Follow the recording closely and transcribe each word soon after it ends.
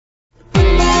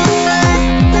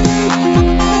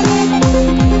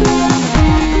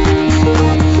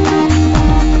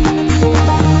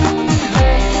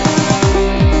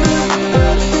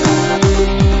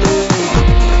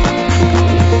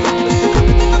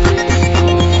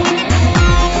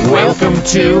Welcome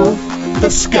to the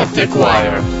Skeptic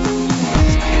Wire.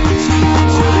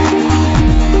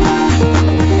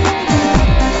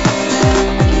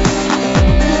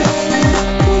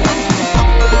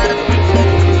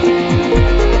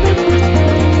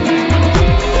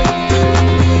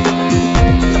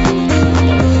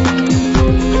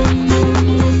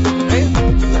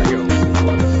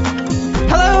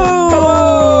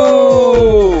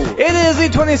 Hello! It is the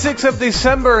 26th of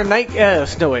December,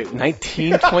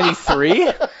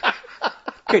 1923?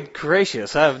 Good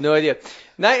gracious, I have no idea.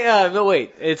 No,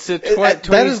 wait, it's the 20...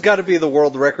 That has got to be the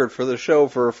world record for the show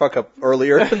for a fuck up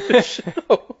earlier in the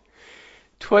show.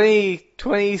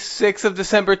 26th of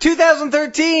December,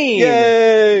 2013!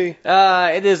 Yay!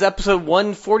 It is episode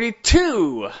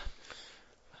 142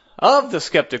 of the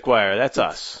Skeptic Wire. That's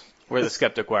us. We're the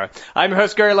Skeptic Wire. I'm your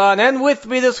host, Gary Lon, and with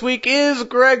me this week is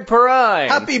Greg Perrine.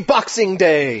 Happy Boxing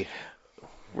Day!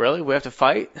 Really? We have to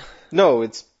fight? No,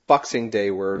 it's Boxing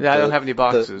Day where I don't have any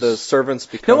boxes. The servants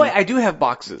become... No, wait, I do have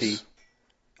boxes.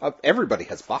 Everybody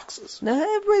has boxes. No,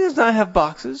 everybody does not have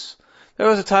boxes. There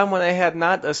was a time when I had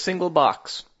not a single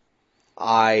box.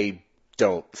 I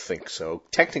don't think so.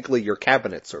 Technically, your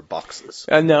cabinets are boxes.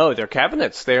 No, they're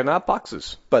cabinets. They are not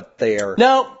boxes. But they are...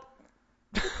 No.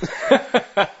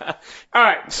 All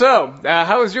right, so,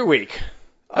 how was your week?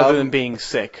 Other than being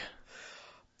sick.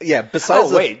 Yeah,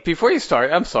 besides... wait, before you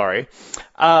start, I'm sorry.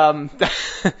 Are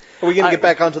we going to get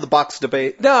back onto the box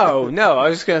debate? No, I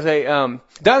was just going to say,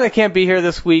 Donna can't be here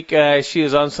this week. She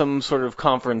is on some sort of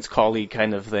conference call-y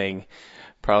kind of thing.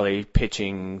 Probably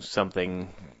pitching something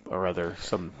or other.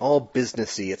 All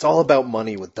businessy. It's all about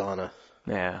money with Donna.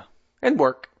 Yeah. And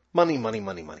work. Money.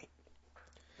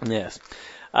 Yes.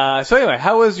 So anyway,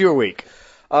 how was your week?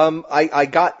 I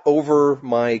got over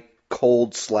my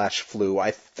cold/flu.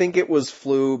 I think it was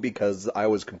flu because I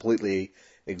was completely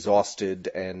exhausted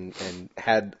and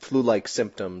had flu-like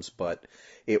symptoms, but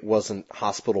it wasn't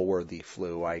hospital-worthy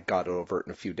flu. I got over it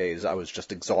in a few days. I was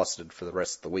just exhausted for the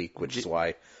rest of the week, which is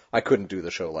why I couldn't do the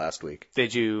show last week.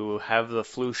 Did you have the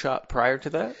flu shot prior to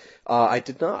that? I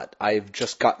did not. I've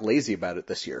just got lazy about it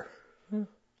this year.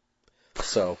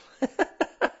 So...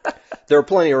 There are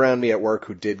plenty around me at work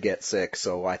who did get sick,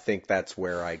 so I think that's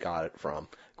where I got it from.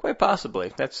 Quite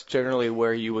possibly. That's generally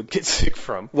where you would get sick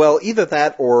from. Well, either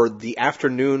that or the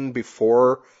afternoon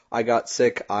before I got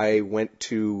sick, I went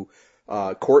to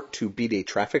court to beat a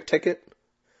traffic ticket.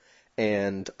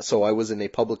 And so I was in a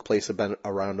public place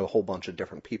around a whole bunch of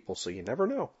different people, so you never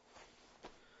know.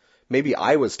 Maybe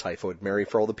I was Typhoid Mary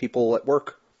for all the people at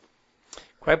work.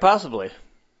 Quite possibly.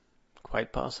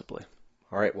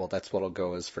 All right, well, that's what I'll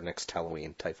go as for next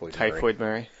Halloween, Typhoid Mary. Typhoid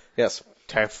Mary? Yes.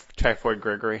 Typhoid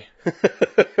Gregory.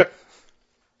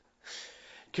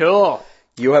 Cool.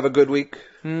 You have a good week?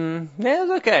 Yeah, it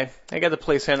was okay. I got to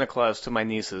play Santa Claus to my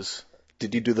nieces.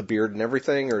 Did you do the beard and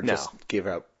everything, or just give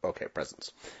out,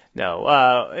 presents?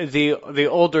 No. The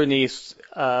older niece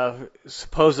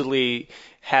supposedly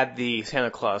had the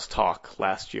Santa Claus talk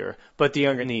last year, but the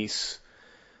younger niece...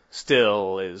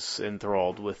 still is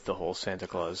enthralled with the whole Santa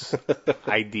Claus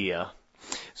idea.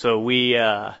 So we,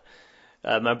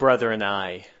 my brother and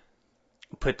I,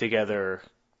 put together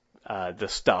the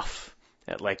stuff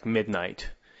at like midnight.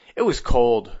 It was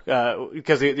cold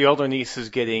because the older niece is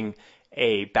getting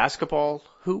a basketball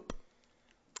hoop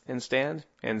and stand,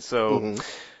 and so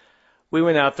we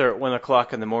went out there at 1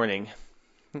 o'clock in the morning.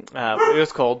 It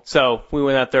was cold, so we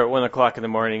went out there at 1 o'clock in the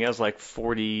morning. It was like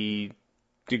 40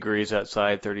 degrees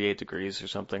outside, 38 degrees or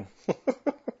something,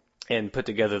 and put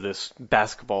together this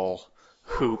basketball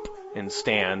hoop and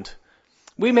stand.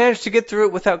 We managed to get through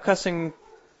it without cussing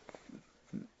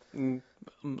a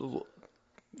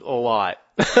lot.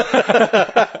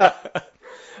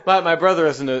 My brother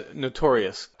is a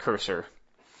notorious cursor.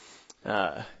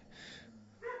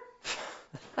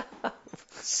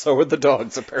 So are the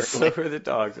dogs, apparently. So are the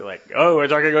dogs. They're like, oh, we're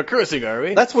talking about cursing, are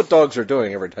we? That's what dogs are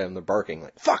doing every time they're barking.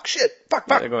 Like, fuck, shit, fuck.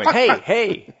 They're going, fuck,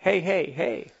 hey, fuck.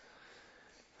 hey.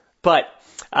 But,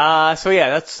 so yeah,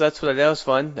 that's what I did. That was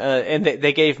fun. And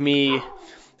they gave me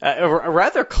a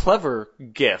rather clever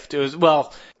gift. It was,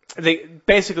 they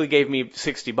basically gave me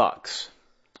 $60,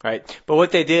 right? But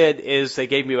what they did is they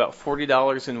gave me about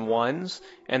 $40 in ones,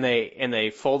 and they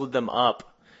folded them up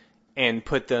and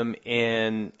put them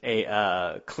in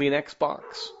a Kleenex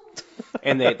box,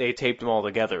 and they taped them all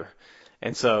together.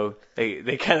 And so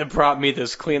they kind of brought me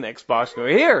this Kleenex box,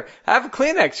 going, here, have a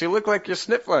Kleenex, you look like you're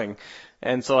sniffling.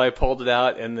 And so I pulled it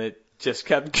out, and it just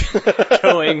kept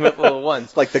going with little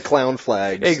ones. Like the clown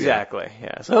flags. Exactly,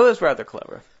 yeah. So it was rather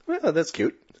clever. Yeah, that's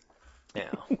cute.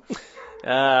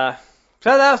 Yeah.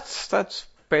 So that's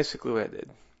basically what I did.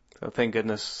 So thank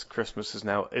goodness Christmas is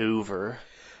now over.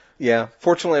 Yeah,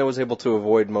 fortunately I was able to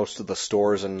avoid most of the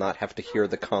stores and not have to hear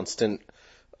the constant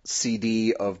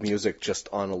CD of music just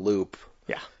on a loop.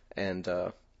 Yeah. And,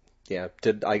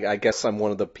 I guess I'm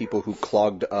one of the people who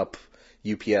clogged up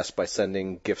UPS by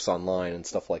sending gifts online and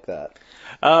stuff like that.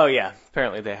 Oh yeah,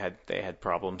 apparently they had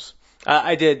problems.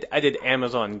 I did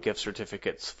Amazon gift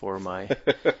certificates for my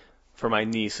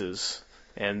nieces,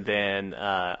 and then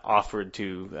offered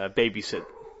to babysit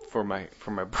for my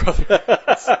brother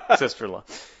and sister-in-law.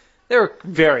 They were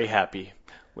very happy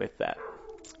with that,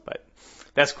 but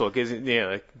that's cool because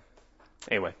anyway,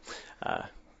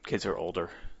 kids are older,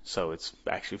 so it's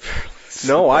actually fairly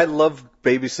No, I love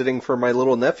babysitting for my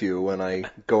little nephew when I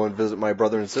go and visit my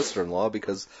brother and sister-in-law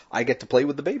because I get to play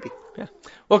with the baby. Yeah.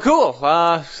 Well, cool.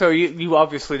 So you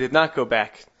obviously did not go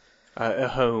back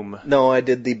home. No, I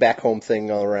did the back home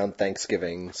thing around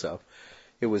Thanksgiving, so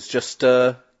it was just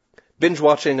binge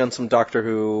watching on some Doctor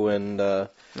Who and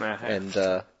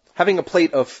having a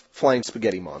plate of flying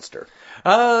spaghetti monster.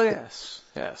 Oh yes,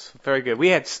 very good. We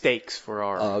had steaks for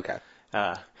our. Oh, okay.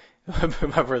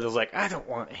 My brother's like, I don't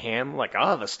want ham. I'm like, I'll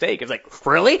have a steak. It's like,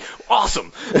 really?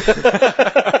 Awesome.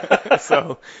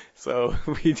 So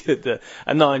we did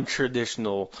a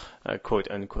non-traditional, quote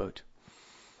unquote.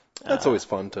 That's always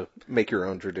fun to make your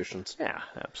own traditions. Yeah,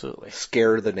 absolutely.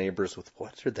 Scare the neighbors with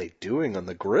what are they doing on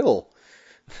the grill?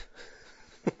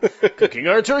 Cooking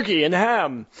our turkey and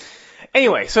ham.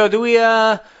 Anyway, so do we,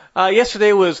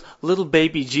 yesterday was little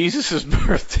baby Jesus'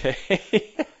 birthday.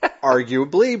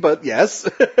 Arguably, but yes.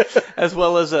 As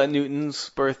well as Newton's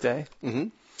birthday. Mm-hmm.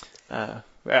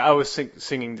 I was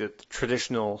singing the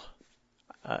traditional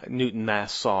Newton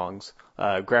Mass songs.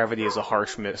 Gravity is a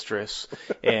harsh mistress,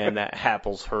 and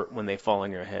apples hurt when they fall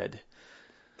on your head.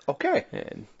 Okay.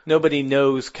 And nobody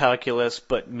knows calculus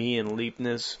but me and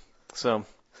Leibniz,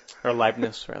 or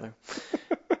Leibniz rather.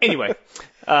 Anyway,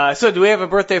 so do we have a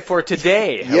birthday for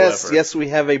today? Yes, we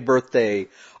have a birthday.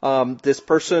 This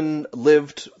person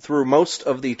lived through most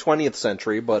of the 20th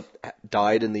century, but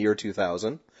died in the year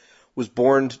 2000. Was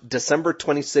born December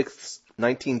 26th,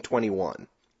 1921.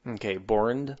 Okay,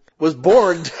 born? Was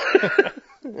born.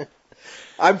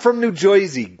 I'm from New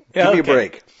Jersey. Give me a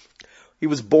break. He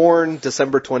was born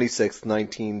December 26th,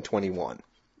 1921.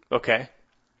 Okay.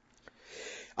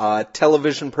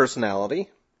 Television personality.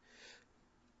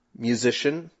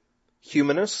 Musician.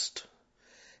 Humanist.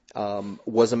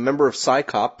 Was a member of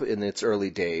Psychop in its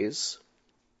early days.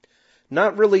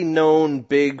 Not really known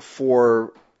big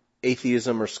for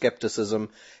atheism or skepticism,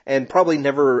 and probably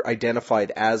never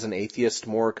identified as an atheist,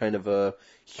 more kind of a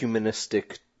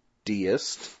humanistic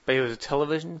deist. But he was a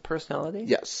television personality?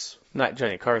 Yes. Not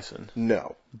Johnny Carson.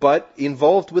 No. But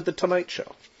involved with The Tonight Show.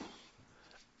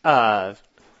 Doc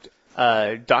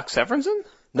Severinsen?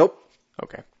 Nope.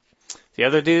 Okay. The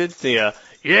other dude?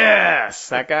 Yes!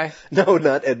 That guy? No,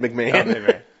 not Ed McMahon. Ed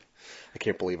McMahon. I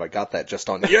can't believe I got that just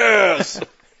on yes!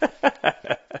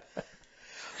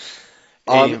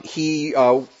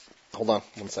 Hold on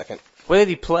 1 second. What did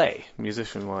he play,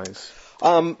 musician-wise?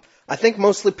 I think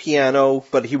mostly piano,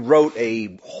 but he wrote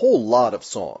a whole lot of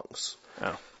songs.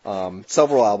 Oh.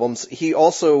 Several albums. He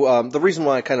also, the reason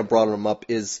why I kind of brought him up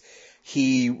is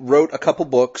he wrote a couple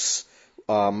books.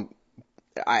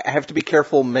 I have to be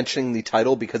careful mentioning the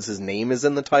title because his name is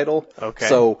in the title. Okay.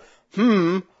 So,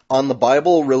 on the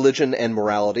Bible, religion, and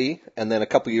morality, and then a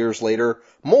couple years later,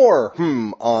 more,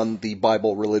 on the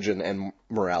Bible, religion, and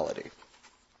morality.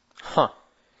 Huh.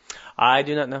 I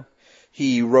do not know.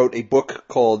 He wrote a book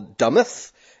called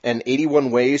Dummeth and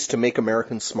 81 Ways to Make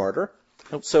Americans Smarter.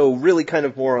 Nope. So really kind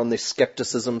of more on the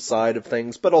skepticism side of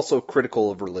things, but also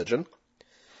critical of religion.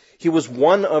 He was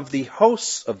one of the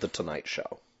hosts of The Tonight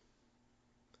Show,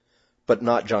 but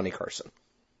not Johnny Carson.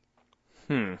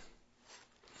 One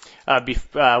of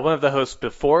the hosts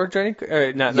before Johnny,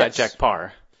 not Jack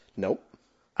Parr. Nope.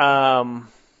 Damn,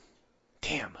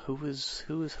 who was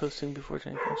hosting before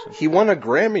Johnny Carson? He won a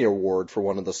Grammy Award for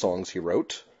one of the songs he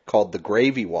wrote, called The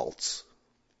Gravy Waltz.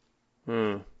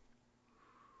 No,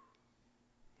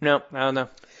 I don't know.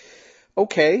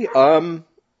 Okay,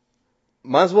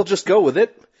 might as well just go with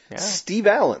it. Yeah. Steve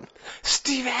Allen.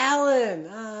 Steve Allen!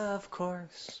 Of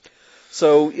course.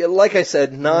 So, like I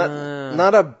said,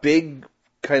 not a big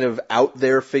kind of out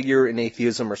there figure in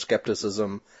atheism or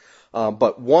skepticism,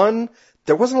 but one,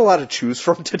 there wasn't a lot to choose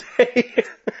from today.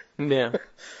 Yeah.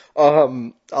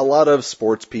 A lot of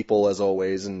sports people, as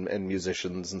always, and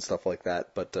musicians and stuff like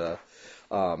that, but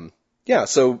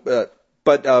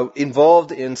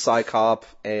involved in Psychop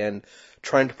and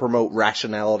trying to promote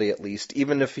rationality at least,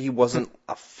 even if he wasn't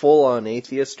a full-on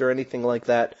atheist or anything like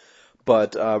that,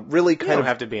 but really You kind don't of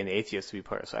have to be an atheist to be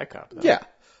part of Psychop, though. yeah.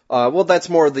 Well, that's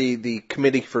more the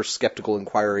Committee for Skeptical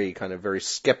Inquiry kind of very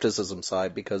skepticism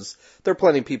side, because there are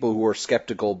plenty of people who are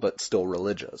skeptical but still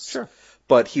religious. Sure.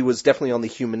 But he was definitely on the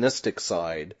humanistic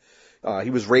side. He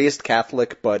was raised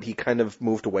Catholic, but he kind of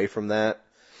moved away from that.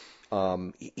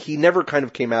 He never kind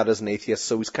of came out as an atheist,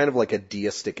 so he's kind of like a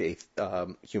deistic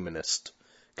humanist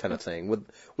kind of thing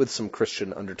with some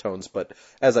Christian undertones. But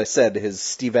as I said, his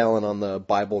Steve Allen on the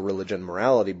Bible, Religion,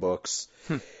 Morality books,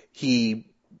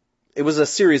 it was a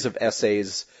series of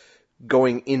essays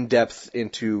going in depth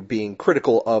into being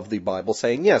critical of the Bible,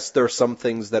 saying, yes, there are some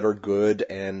things that are good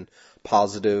and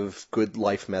positive, good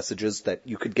life messages that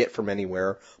you could get from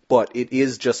anywhere, but it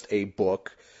is just a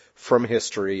book from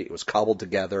history. It was cobbled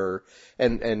together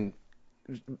and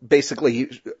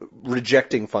basically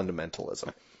rejecting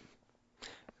fundamentalism.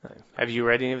 Have you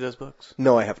read any of those books?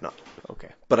 No, I have not. Okay.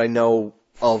 But I know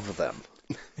of them.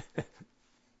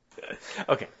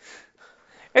 Okay.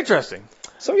 Interesting.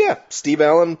 So yeah, Steve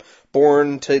Allen,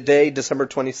 born today, December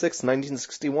 26th,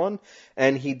 1961,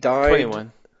 and he died...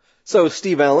 21. So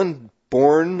Steve Allen,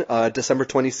 born December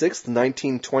 26th,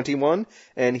 1921,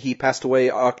 and he passed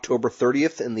away October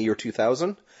 30th in the year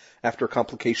 2000 after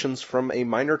complications from a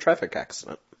minor traffic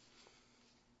accident.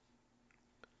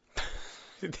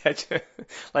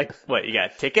 Like, what, you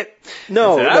got a ticket?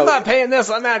 No, Said, no. I'm not paying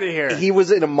this, I'm out of here. He was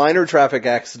in a minor traffic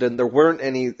accident. There weren't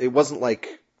any, it wasn't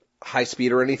like high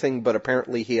speed or anything, but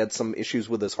apparently he had some issues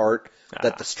with his heart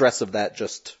that the stress of that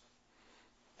just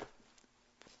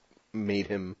made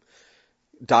him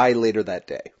die later that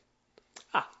day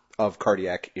of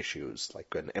cardiac issues, like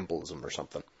an embolism or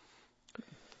something.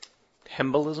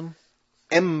 Hembolism?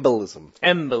 Embolism.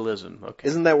 Embolism, okay.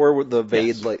 Isn't that where the vein,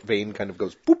 Yes. like, vein kind of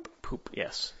goes poop? Poop,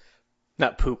 yes.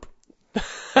 Not poop.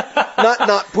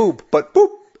 Not poop, but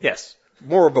poop. Yes.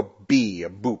 More of a B, a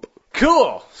boop.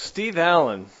 Cool! Steve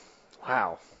Allen.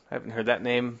 Wow. I haven't heard that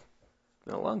name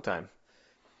in a long time.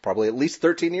 Probably at least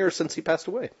 13 years since he passed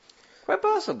away. Quite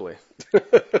possibly.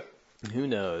 Who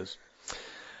knows?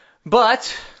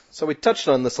 But... So we touched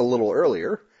on this a little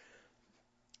earlier.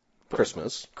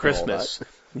 Christmas. Christmas.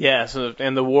 Yes,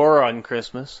 and the war on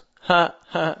Christmas. Ha,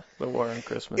 ha, the war on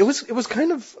Christmas. It was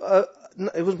kind of,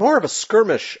 it was more of a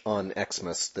skirmish on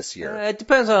Xmas this year. It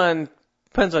depends on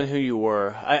who you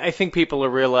were. I think people are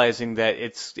realizing that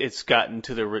it's gotten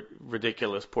to the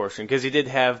ridiculous portion, because he did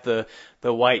have the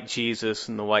white Jesus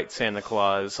and the white Santa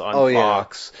Claus on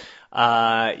Fox.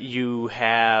 Yeah. You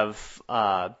have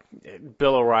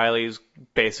Bill O'Reilly's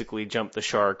basically jumped the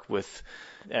shark with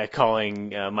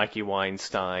calling Mikey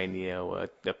Weinstein,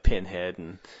 a pinhead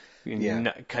and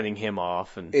cutting him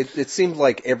off. And it seemed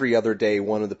like every other day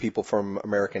one of the people from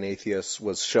American Atheists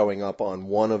was showing up on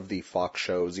one of the Fox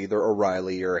shows, either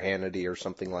O'Reilly or Hannity or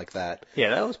something like that. Yeah,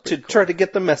 that was pretty cool. Try to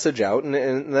get the message out,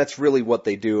 and that's really what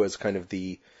they do as kind of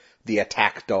the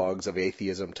attack dogs of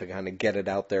atheism, to kind of get it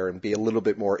out there and be a little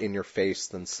bit more in your face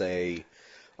than, say,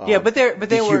 they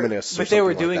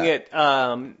were doing like it.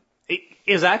 It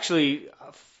is actually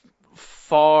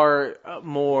far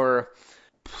more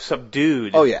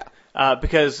subdued. Oh yeah.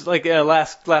 Because like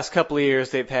last couple of years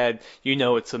they've had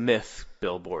it's a myth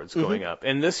billboards going up,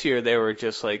 and this year they were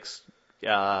just like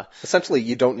essentially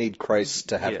you don't need Christ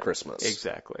to have Christmas.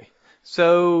 Exactly.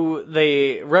 So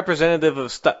the representative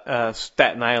of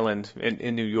Staten Island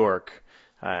in New York,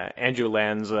 Andrew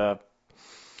Lanza,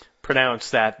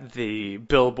 pronounced that the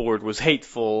billboard was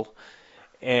hateful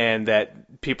and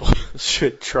that people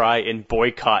should try and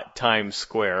boycott Times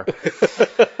Square.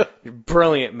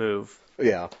 Brilliant move.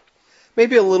 Yeah.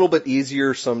 Maybe a little bit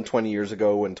easier some 20 years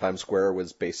ago when Times Square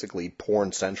was basically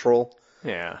porn central.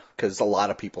 Yeah. Because a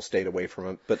lot of people stayed away from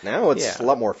it. But now it's a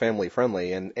lot more family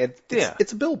friendly, and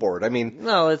it's a billboard. I mean...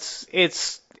 No,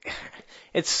 it's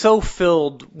so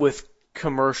filled with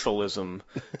commercialism.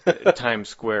 Times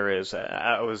Square is.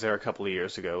 I was there a couple of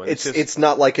years ago. And it's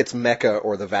not like it's Mecca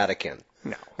or the Vatican.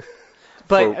 No.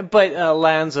 But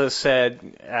Lanza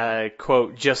said,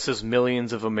 quote, just as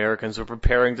millions of Americans are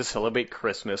preparing to celebrate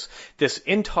Christmas, this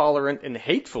intolerant and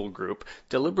hateful group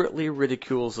deliberately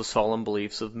ridicules the solemn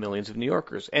beliefs of millions of New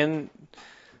Yorkers. And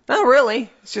not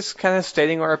really. It's just kind of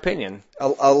stating our opinion.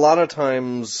 A lot of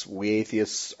times we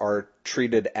atheists are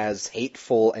treated as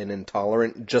hateful and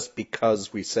intolerant just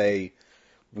because we say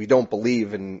we don't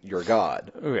believe in your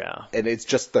God. Yeah. And it's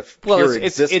just the pure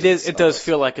existence. It does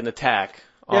feel like an attack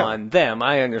on them.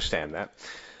 I understand that.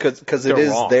 Because it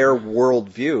is their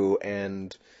worldview,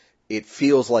 and it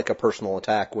feels like a personal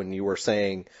attack when you are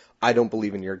saying, I don't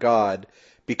believe in your God,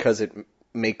 because it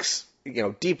makes,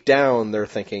 deep down they're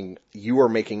thinking,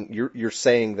 you're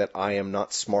saying that I am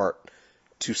not smart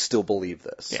to still believe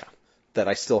this. Yeah. that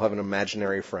I still have an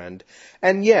imaginary friend.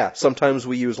 And yeah, sometimes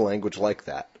we use language like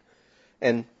that.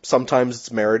 And sometimes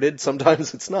it's merited,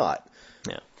 sometimes it's not.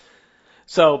 Yeah.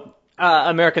 So,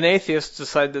 American Atheists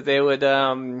decided that they would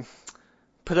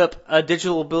put up a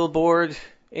digital billboard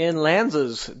in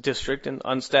Lanza's district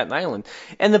on Staten Island.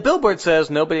 And the billboard says,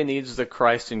 nobody needs the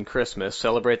Christ in Christmas.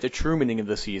 Celebrate the true meaning of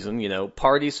the season. You know,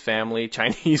 parties, family,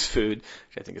 Chinese food,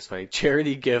 which I think is funny,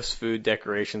 charity, gifts, food,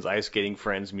 decorations, ice skating,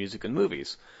 friends, music, and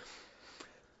movies.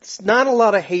 It's not a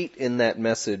lot of hate in that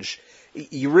message.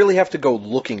 You really have to go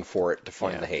looking for it to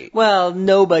find the hate. Well,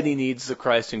 nobody needs the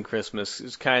Christ in Christmas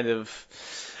is kind of...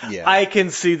 Yeah. I can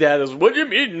see that as, what do you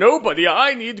mean nobody?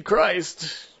 I need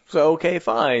Christ. So, okay,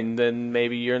 fine. Then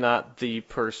maybe you're not the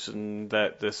person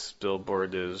that this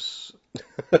billboard is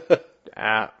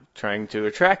trying to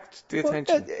attract the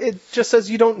attention. It just says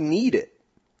you don't need it.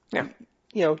 Yeah.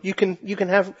 You know, you can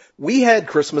have... We had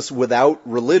Christmas without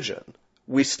religion.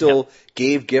 We still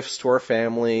gave gifts to our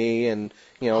family and,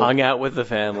 you know... Hung out with the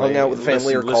family.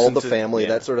 Or called the family,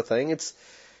 that sort of thing.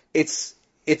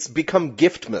 It's become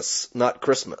Giftmas, not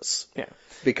Christmas. Yeah.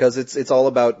 Because it's all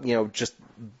about, you know, just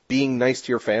being nice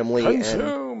to your family.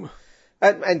 Consume.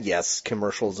 And yes,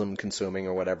 commercials and consuming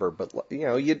or whatever, but, you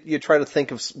know, you try to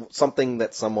think of something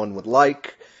that someone would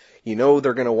like. You know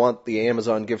they're going to want the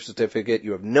Amazon gift certificate.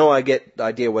 You have no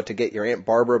idea what to get your Aunt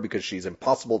Barbara because she's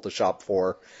impossible to shop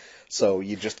for. So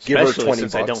you just give her $20.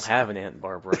 Since I don't have an Aunt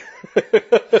Barbara.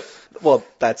 Well,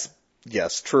 that's,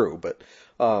 yes, true, but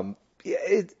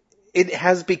it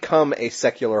has become a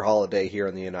secular holiday here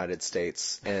in the United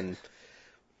States, and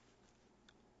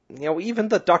you know, even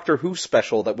the Doctor Who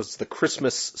special that was the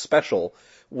Christmas special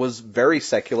was very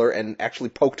secular and actually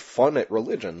poked fun at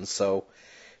religion, so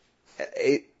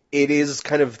it is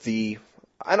kind of the,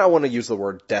 I don't want to use the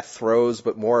word death throes,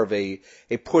 but more of a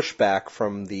pushback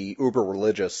from the uber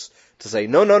religious to say,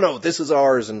 no, this is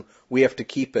ours and we have to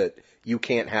keep it. You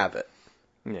can't have it.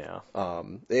 Yeah.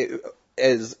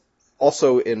 As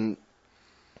also in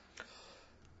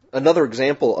another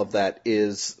example of that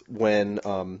is when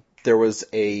there was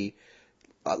an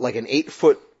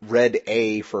 8-foot red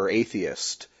A for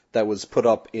atheist that was put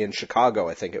up in Chicago,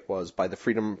 I think it was, by the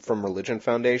Freedom from Religion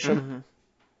Foundation. Mm-hmm.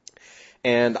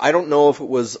 And I don't know if it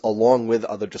was along with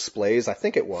other displays. I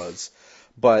think it was.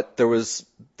 But there was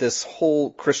this whole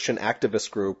Christian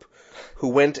activist group who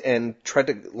went and tried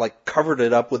to, covered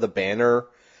it up with a banner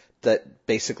that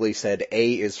basically said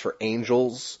A is for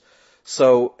angels.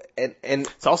 So, and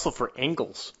it's also for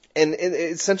angles. And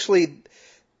essentially,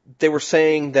 they were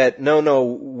saying that, no,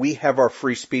 we have our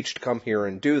free speech to come here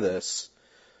and do this.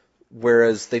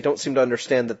 Whereas they don't seem to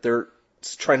understand that they're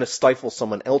trying to stifle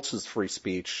someone else's free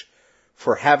speech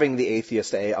for having the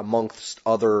atheist A amongst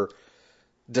other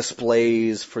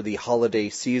displays for the holiday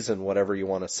season, whatever you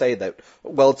want to say, that,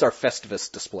 well, it's our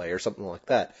Festivus display or something like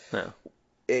that. No.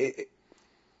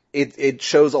 It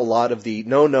shows a lot of the,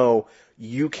 no,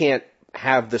 you can't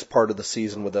have this part of the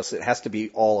season with us. It has to be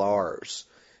all ours.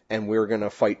 And we're going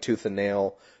to fight tooth and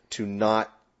nail to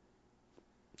not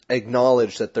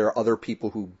acknowledge that there are other people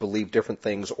who believe different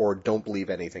things or don't believe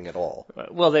anything at all.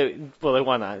 Well, they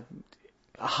want to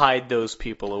hide those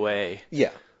people away.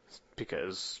 Yeah.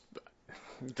 Because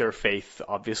their faith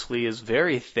obviously is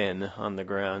very thin on the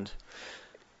ground.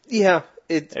 Yeah.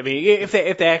 I mean, if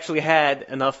they actually had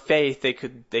enough faith, they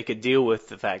could deal with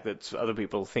the fact that other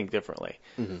people think differently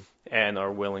and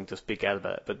are willing to speak out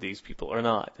about it, but these people are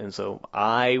not. And so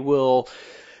I will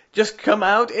just come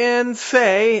out and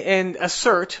say and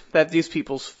assert that these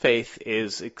people's faith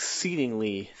is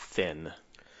exceedingly thin.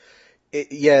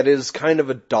 It is kind of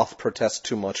a doth protest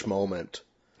too much moment.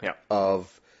 Yeah.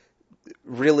 Of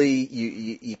really,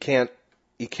 you can't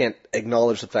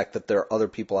acknowledge the fact that there are other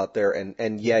people out there,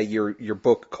 and yeah, your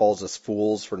book calls us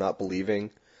fools for not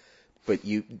believing, but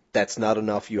that's not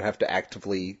enough. You have to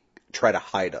actively try to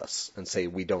hide us and say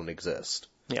we don't exist.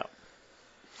 Yeah.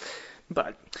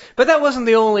 But that wasn't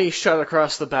the only shot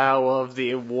across the bow of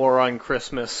the war on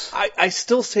Christmas. I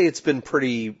still say it's been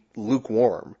pretty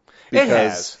lukewarm. Because, it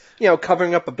has. You know,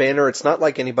 covering up a banner, it's not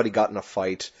like anybody got in a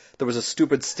fight. There was a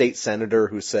stupid state senator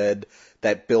who said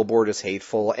that billboard is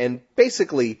hateful, and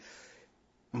basically,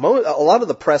 a lot of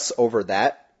the press over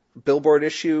that billboard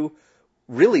issue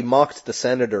really mocked the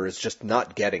senator as just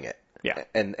not getting it. Yeah.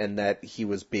 And that he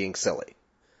was being silly.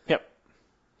 Yep.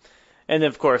 And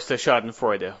of course, the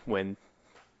Schadenfreude when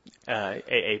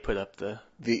AA put up the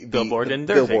billboard and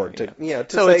their billboard thing. To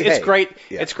so say, it's hey. great.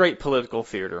 Yeah. It's great political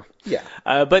theater. Yeah.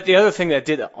 But the other thing that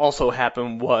did also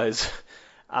happen was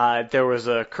there was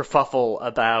a kerfuffle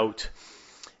about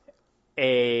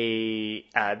the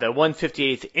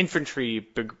 158th Infantry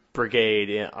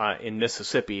Brigade in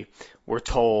Mississippi were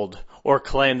told, or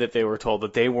claimed that they were told,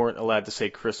 that they weren't allowed to say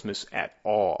Christmas at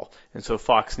all. And so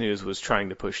Fox News was trying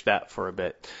to push that for a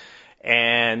bit.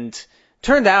 And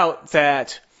turned out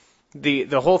that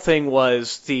the whole thing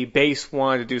was the base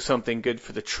wanted to do something good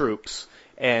for the troops,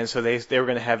 and so they were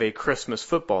going to have a Christmas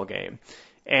football game.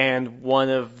 And one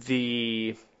of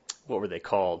the, what were they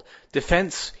called?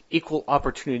 Defense Equal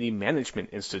Opportunity Management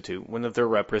Institute, one of their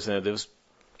representatives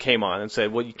came on and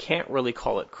said, well, you can't really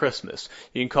call it Christmas.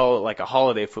 You can call it like a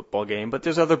holiday football game, but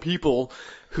there's other people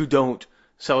who don't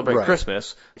celebrate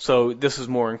Christmas, so this is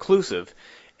more inclusive.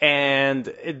 And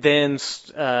then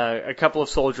a couple of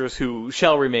soldiers who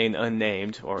shall remain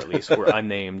unnamed, or at least were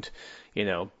unnamed,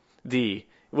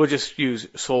 we'll just use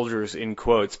soldiers in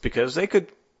quotes because they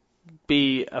could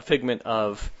be a figment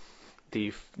of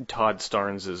the Todd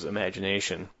Starnes'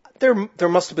 imagination. There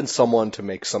must have been someone to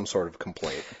make some sort of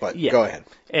complaint, but go ahead.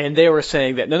 And they were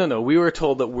saying that, no, we were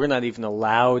told that we're not even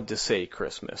allowed to say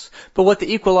Christmas. But what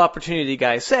the equal opportunity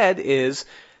guy said is,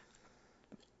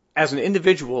 as an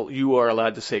individual, you are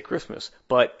allowed to say Christmas.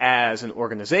 But as an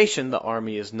organization, the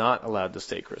Army is not allowed to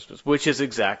say Christmas, which is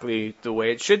exactly the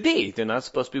way it should be. They're not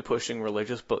supposed to be pushing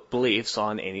religious beliefs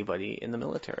on anybody in the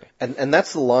military. And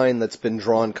that's the line that's been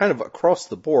drawn kind of across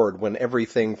the board when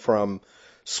everything from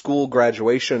school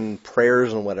graduation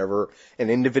prayers and whatever, an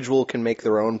individual can make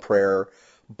their own prayer,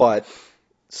 but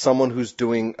someone who's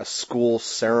doing a school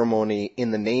ceremony in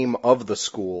the name of the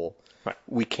school,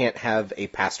 we can't have a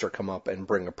pastor come up and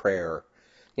bring a prayer.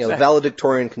 The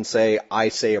valedictorian can say, I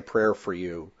say a prayer for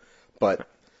you, but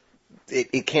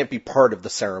it can't be part of the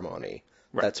ceremony,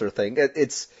 that sort of thing.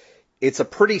 It's a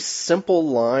pretty simple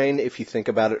line if you think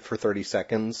about it for 30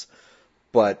 seconds,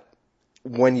 but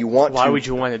when you want Why would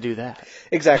you want to do that?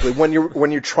 Exactly. When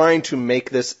you're trying to make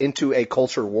this into a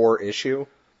culture war issue,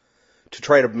 to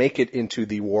try to make it into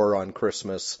the war on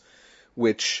Christmas,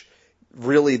 which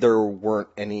really there weren't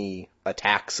any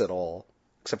attacks at all,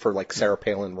 except for like Sarah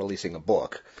Palin releasing a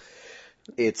book.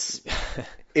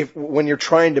 When you're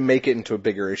trying to make it into a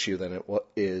bigger issue than it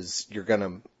is, you're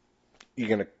gonna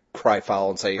cry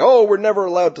foul and say, "Oh, we're never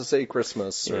allowed to say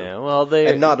Christmas,"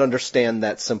 and not understand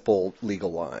that simple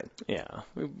legal line. Yeah.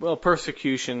 Well,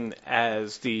 persecution,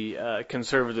 as the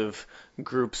conservative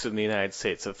groups in the United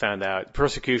States have found out,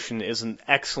 persecution is an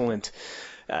excellent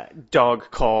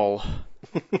dog call,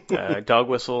 dog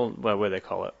whistle. What do they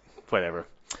call it? Whatever.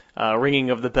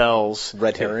 Ringing of the bells.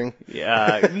 Red herring?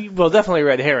 Well, definitely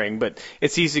red herring, but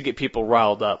it's easy to get people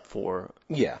riled up for.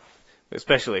 Yeah.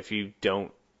 Especially if you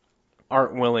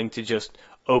aren't willing to just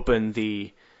open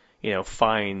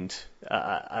find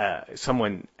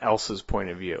someone else's point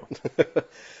of view.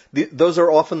 Those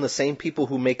are often the same people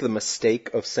who make the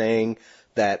mistake of saying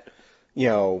that,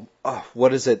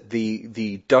 what is it,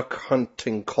 the duck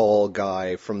hunting call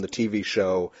guy from the TV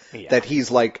show, that he's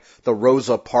like the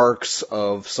Rosa Parks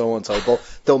of so-and-so.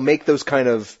 They'll make those kind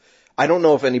of, I don't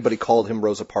know if anybody called him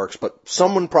Rosa Parks, but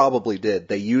someone probably did.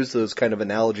 They use those kind of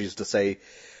analogies to say,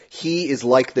 he is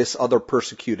like this other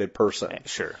persecuted person.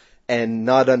 Sure. And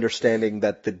not understanding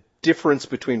that the difference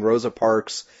between Rosa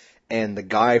Parks and the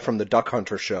guy from the Duck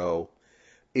Hunter show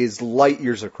is light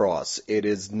years across. It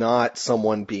is not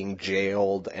someone being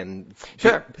jailed and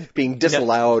being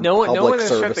disallowed public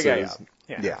services. The guy out.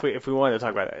 Yeah. If we wanted to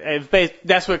talk about it.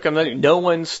 That's what it comes down to. No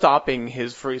one's stopping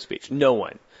his free speech. No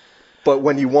one. But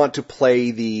when you want to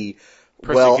play the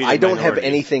I don't have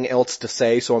anything else to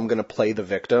say, so I'm going to play the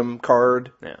victim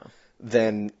card. Yeah.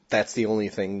 Then that's the only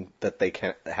thing that they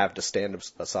can have to stand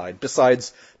aside.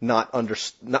 Besides not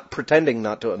pretending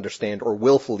not to understand or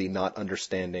willfully not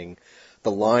understanding the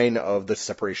line of the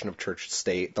separation of church and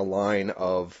state, the line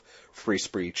of free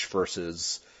speech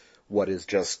versus what is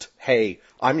just, hey,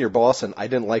 I'm your boss and I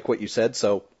didn't like what you said,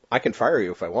 so I can fire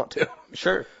you if I want to.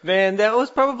 Sure. And that was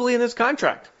probably in his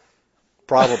contract.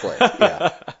 Probably.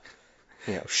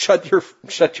 Yeah. Shut your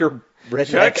redneck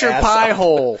Shut your ass pie up.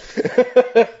 hole.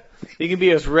 You can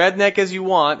be as redneck as you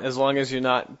want, as long as you're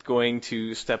not going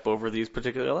to step over these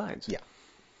particular lines. Yeah.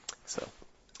 So,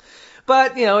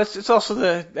 but it's also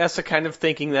that's the kind of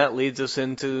thinking that leads us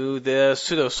into the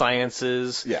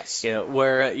pseudosciences. Yes.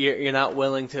 Where you're not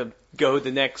willing to go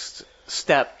the next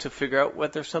step to figure out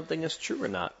whether something is true or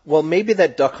not. Well, maybe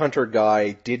that duck hunter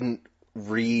guy didn't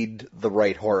read the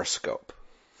right horoscope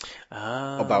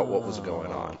about what was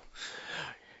going on.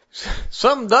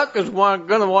 Some duck is going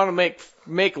to want to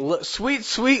make sweet,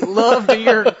 sweet love to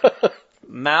your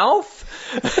mouth.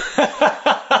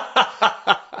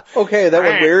 Okay, that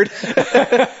was weird.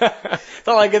 That's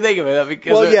all I can think of it.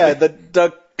 Because the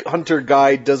duck hunter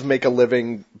guy does make a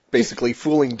living basically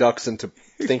fooling ducks into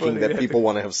thinking that people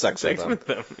want to have sex with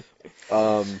them.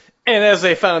 And as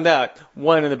they found out,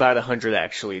 1 in about 100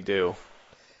 actually do.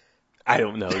 I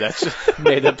don't know. That's a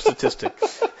made-up statistic.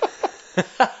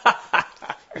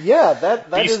 Yeah, that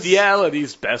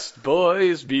Bestiality's best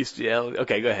boys. Bestiality.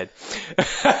 Okay, go ahead.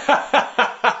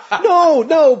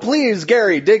 No, please,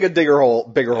 Gary, dig a bigger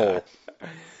hole.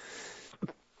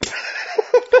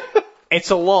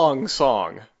 It's a long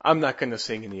song. I'm not going to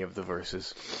sing any of the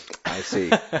verses. I see.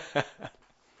 Try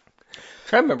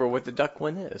to remember what the duck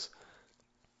one is.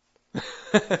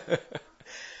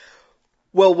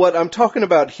 Well, what I'm talking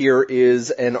about here is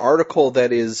an article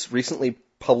that is recently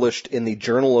published in the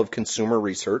Journal of Consumer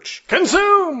Research.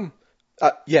 Consume!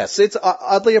 Yes, it's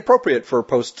oddly appropriate for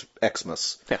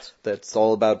post-Xmas. Yes. That's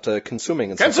all about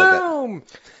consuming and stuff like that. Consume!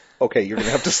 Okay, you're going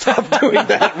to have to stop doing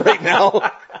that right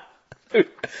now.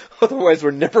 Otherwise,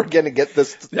 we're never going to get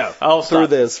this through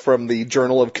this from the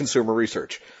Journal of Consumer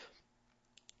Research.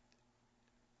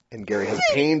 And Gary has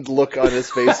a pained look on his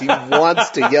face. He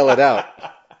wants to yell it out.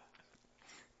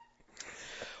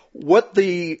 What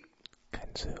the...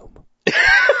 Consume.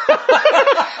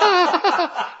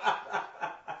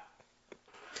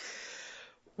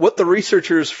 What the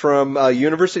researchers from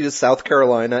University of South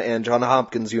Carolina and Johns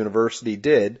Hopkins University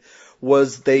did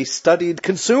was they studied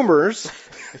consumers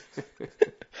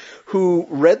who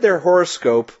read their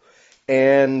horoscope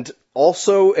and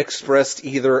also expressed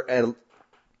either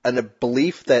a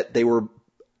belief that they were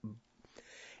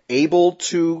able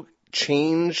to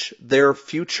change their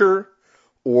future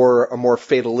or a more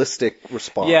fatalistic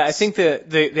response. Yeah, I think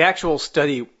the actual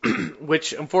study,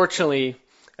 which unfortunately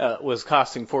was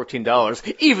costing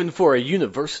 $14, even for a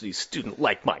university student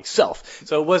like myself,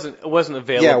 so it wasn't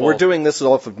available. Yeah, we're doing this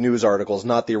off of news articles,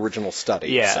 not the original study.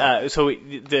 Yeah, so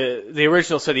the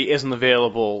original study isn't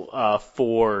available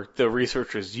for the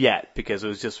researchers yet because it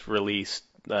was just released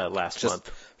last month.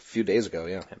 A few days ago,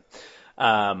 yeah.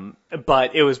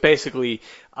 But it was basically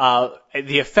the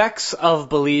effects of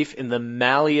belief in the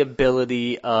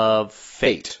malleability of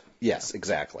fate. Yes,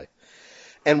 exactly.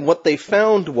 And what they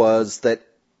found was that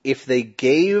if they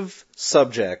gave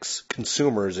subjects,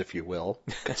 consumers if you will,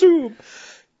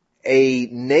 a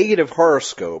negative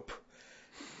horoscope,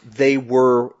 they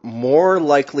were more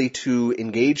likely to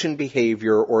engage in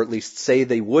behavior, or at least say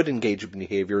they would engage in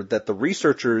behavior, that the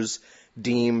researchers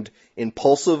deemed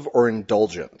impulsive or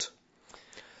indulgent.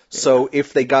 So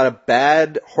if they got a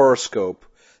bad horoscope,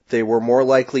 they were more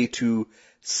likely to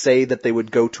say that they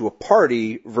would go to a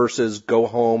party versus go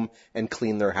home and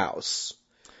clean their house,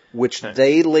 which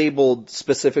they labeled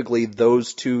specifically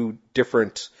those two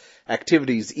different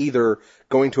activities, either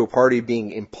going to a party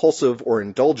being impulsive or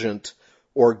indulgent,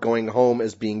 or going home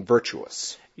as being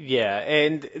virtuous. Yeah,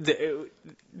 and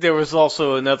there was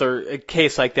also another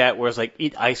case like that where it's like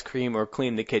eat ice cream or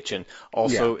clean the kitchen,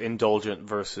 also indulgent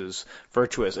versus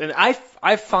virtuous. And I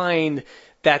find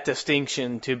that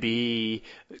distinction to be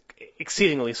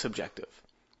exceedingly subjective.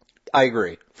 I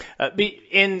agree.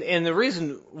 And the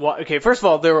reason why, okay, first of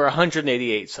all, there were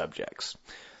 188 subjects.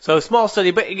 So a small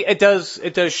study, but it does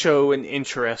show an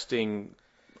interesting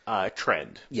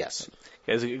trend. Yes.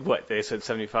 Because what, they said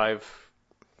 75%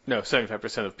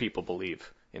 of people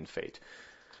believe in fate.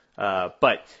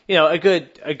 But, a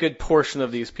good portion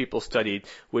of these people studied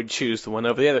would choose the one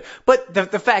over the other. But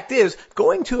the fact is,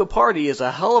 going to a party is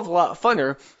a hell of a lot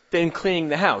funner than cleaning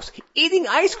the house. Eating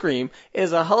ice cream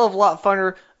is a hell of a lot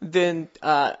funner than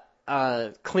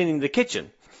cleaning the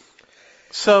kitchen.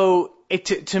 So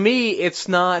to me, it's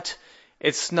not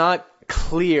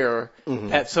clear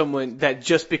that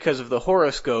just because of the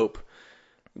horoscope,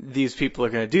 these people are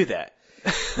going to do that.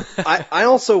 I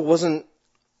also wasn't.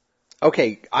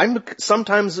 Okay, I'm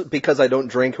sometimes, because I don't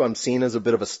drink, I'm seen as a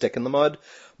bit of a stick in the mud,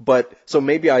 but so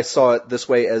maybe I saw it this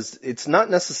way, as it's not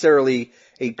necessarily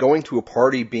going to a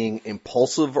party being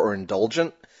impulsive or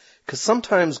indulgent, because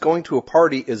sometimes going to a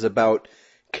party is about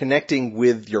connecting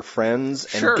with your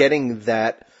friends and getting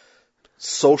that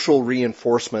social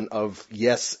reinforcement of,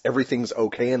 yes, everything's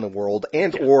okay in the world,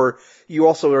 and or you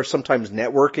also are sometimes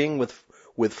networking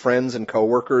with friends and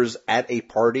coworkers at a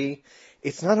party.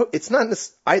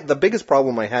 The biggest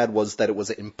problem I had was that it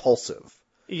was impulsive.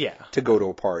 Yeah. To go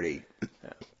to a party.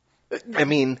 Yeah. I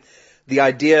mean, the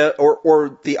idea,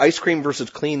 or the ice cream versus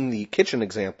clean the kitchen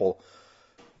example,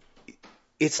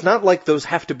 it's not like those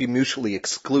have to be mutually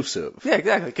exclusive. Yeah,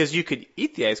 exactly, because you could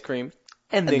eat the ice cream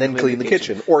and then clean the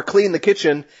kitchen. Or clean the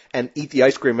kitchen and eat the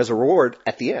ice cream as a reward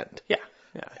at the end. Yeah.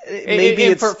 Yeah. Maybe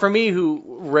and for me, who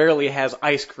rarely has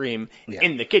ice cream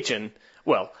in the kitchen,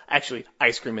 well, actually,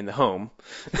 ice cream in the home.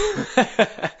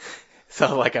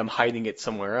 So like I'm hiding it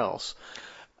somewhere else.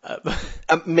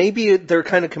 Maybe they're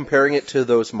kind of comparing it to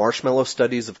those marshmallow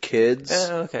studies of kids,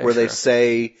 where they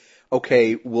say,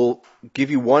 okay, we'll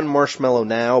give you one marshmallow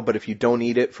now, but if you don't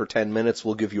eat it for 10 minutes,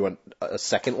 we'll give you a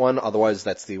second one. Otherwise,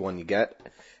 that's the one you get.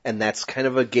 And that's kind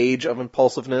of a gauge of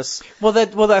impulsiveness. Well,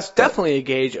 that's definitely a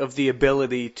gauge of the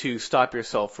ability to stop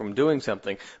yourself from doing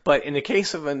something. But in the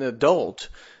case of an adult,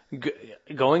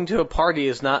 going to a party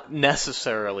is not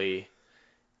necessarily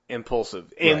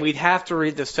impulsive. And Right. we'd have to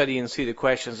read the study and see the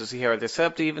questions to see how they're set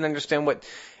up to even understand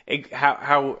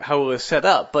how it was set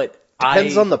up. But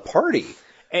Depends on the party.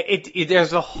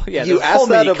 There's a You ask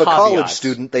that of a college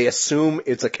student, they assume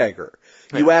it's a kegger.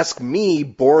 You ask me,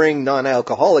 boring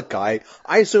non-alcoholic guy,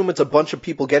 I assume it's a bunch of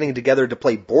people getting together to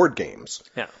play board games.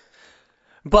 Yeah.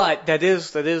 But that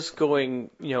is going,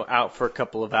 out for a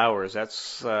couple of hours.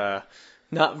 That's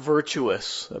not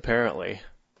virtuous, apparently.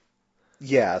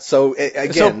 Yeah, so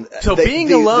again, so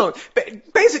being alone,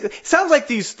 basically, it sounds like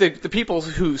the people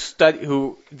who study,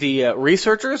 the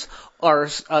researchers are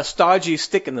a stodgy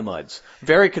stick in the muds,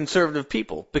 very conservative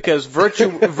people, because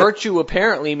virtue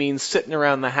apparently means sitting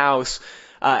around the house,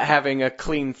 having a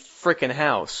clean frickin'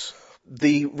 house.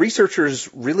 The researchers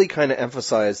really kind of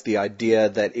emphasized the idea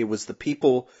that it was the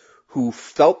people who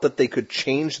felt that they could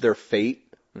change their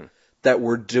fate that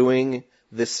were doing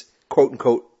this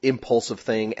quote-unquote impulsive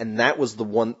thing, and that was the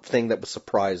one thing that was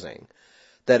surprising.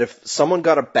 That if someone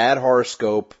got a bad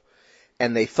horoscope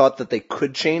and they thought that they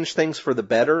could change things for the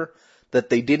better, that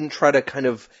they didn't try to kind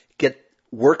of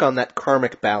work on that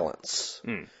karmic balance.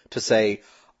 To say,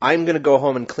 I'm going to go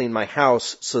home and clean my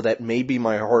house so that maybe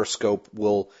my horoscope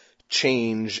will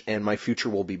change and my future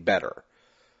will be better.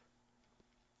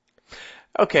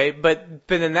 Okay, but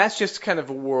then that's just kind of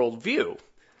a worldview.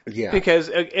 Yeah. Because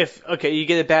you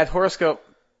get a bad horoscope,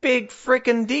 big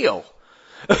frickin' deal.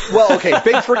 Well, okay,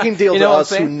 big freaking deal to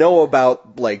us who know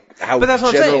about how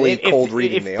generally cold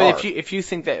reading they are. If you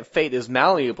think that fate is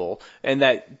malleable and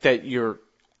that you're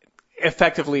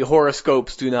effectively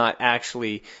horoscopes do not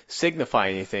actually signify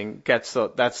anything,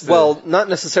 well, not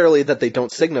necessarily that they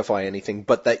don't signify anything,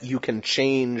 but that you can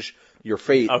change your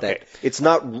fate. Okay. That it's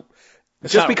not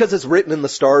because it's written in the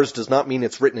stars does not mean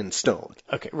it's written in stone.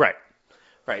 Okay, right.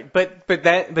 Right, but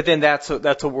then that's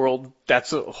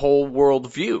a whole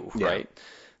world view, right?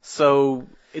 So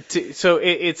it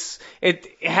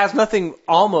has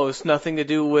almost nothing to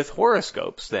do with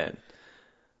horoscopes then.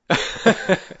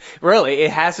 Really,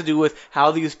 it has to do with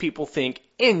how these people think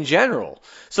in general.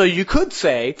 So you could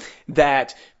say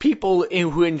that people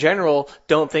who in general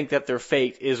don't think that their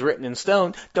fate is written in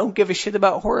stone don't give a shit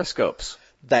about horoscopes.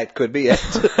 That could be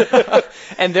it.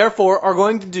 And therefore are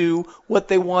going to do what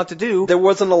they want to do. There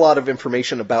wasn't a lot of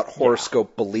information about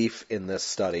horoscope belief in this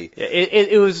study.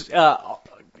 It was,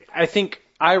 I think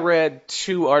I read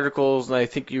 2 articles, and I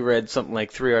think you read something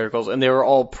like 3 articles, and they were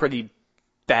all pretty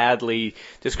badly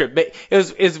described. But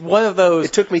it's one of those...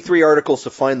 It took me 3 articles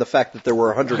to find the fact that there were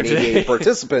 188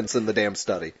 participants in the damn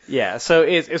study. Yeah, so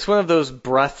it's one of those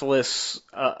breathless,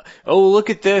 look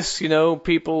at this,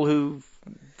 people who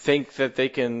think that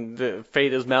the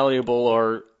fate is malleable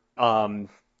or what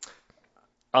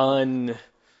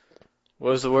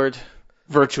was the word?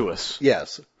 Virtuous.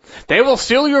 Yes. They will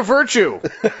steal your virtue.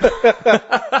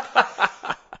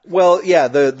 Well, yeah,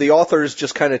 the authors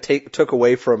just kind of took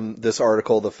away from this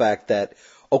article the fact that,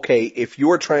 okay, if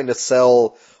you're trying to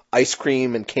sell ice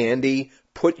cream and candy,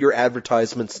 put your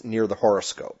advertisements near the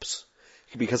horoscopes.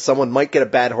 Because someone might get a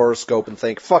bad horoscope and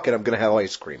think, fuck it, I'm going to have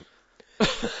ice cream.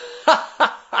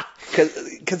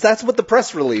 Because that's what the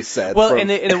press release said. Well,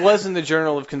 and it was in the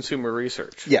Journal of Consumer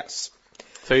Research. Yes.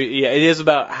 So yeah, it is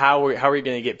about how are we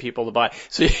going to get people to buy.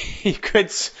 So you could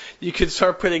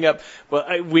start putting up.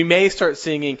 Well, we may start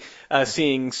seeing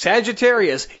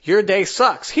Sagittarius. Your day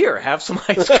sucks. Here, have some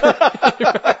ice cream.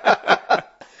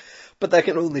 But that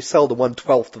can only sell to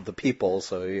 1/12 of the people.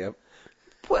 So yeah.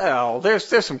 Well, there's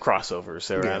some crossovers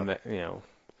there. Yeah.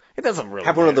 It doesn't really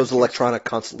have one of those electronic,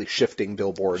 constantly shifting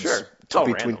billboards. Sure.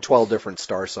 Between random. 12 different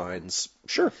star signs.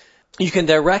 Sure. You can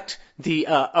direct the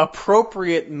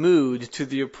appropriate mood to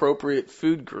the appropriate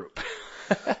food group.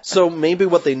 So maybe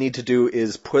what they need to do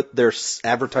is put their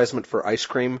advertisement for ice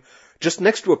cream just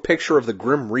next to a picture of the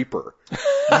Grim Reaper.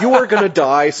 You are going to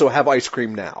die, so have ice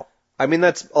cream now. I mean,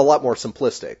 that's a lot more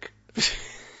simplistic.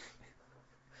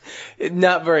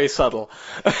 Not very subtle.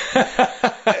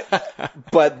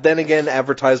 But then again,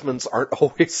 advertisements aren't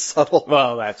always subtle.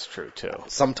 Well, that's true, too.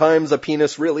 Sometimes a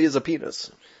penis really is a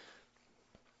penis.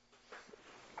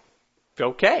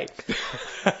 Okay.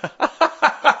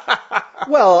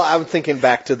 Well, I'm thinking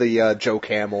back to the Joe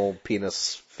Camel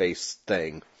penis face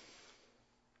thing.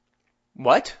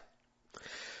 What?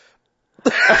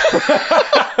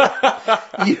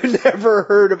 You never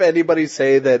heard of anybody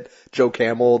say that Joe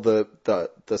Camel, the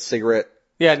cigarette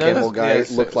Camel guy,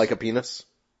 looked like a penis?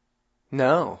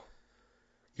 No.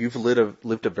 You've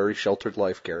lived a very sheltered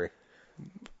life, Gary.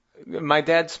 My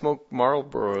dad smoked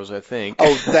Marlboros, I think.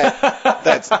 Oh,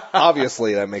 that's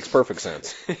obviously, that makes perfect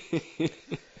sense.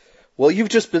 Well, you've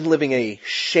just been living a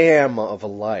sham of a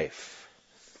life.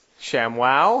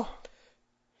 ShamWow?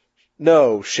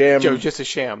 No, sham. Joe, just a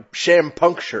sham.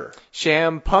 Shamppuncture.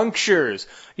 Shampunctures.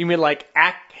 You mean like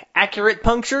accurate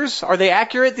punctures? Are they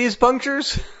accurate, these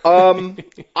punctures?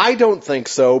 I don't think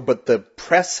so, but the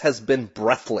press has been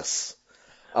breathless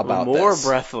about More this.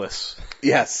 breathless.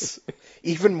 Yes.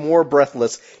 Even more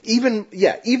breathless. Even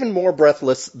more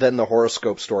breathless than the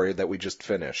horoscope story that we just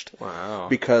finished. Wow.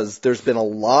 Because there's been a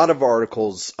lot of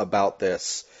articles about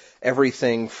this.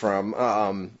 Everything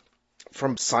from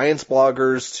science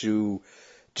bloggers to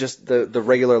just the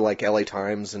regular like LA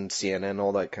Times and CNN,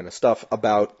 all that kind of stuff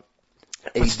about.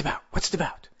 What's it about? What's it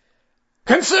about?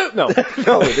 Consume? No.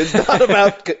 No, it is not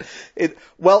about it.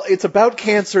 Well, it's about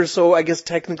cancer, so I guess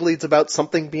technically it's about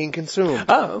something being consumed.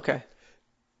 Oh, okay.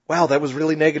 Wow, that was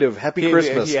really negative. Happy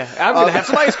Christmas. Yeah, I'm going to have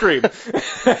some ice cream.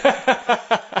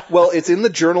 Well, it's in the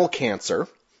journal Cancer,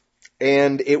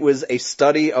 and it was a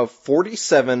study of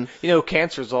 47... You know,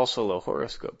 Cancer is also a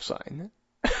horoscope sign.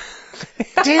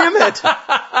 Damn it!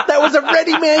 That was a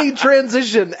ready-made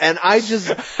transition, and I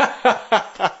just...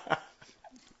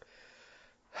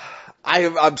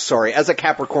 I'm sorry. As a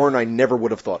Capricorn, I never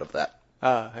would have thought of that.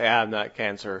 Yeah, I'm not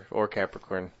Cancer or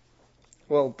Capricorn.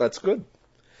 Well, that's good.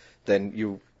 Then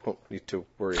you won't need to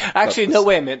worry about Actually, this. no,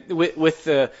 wait a minute. With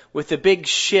the big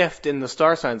shift in the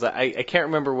star signs, I can't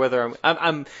remember whether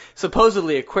I'm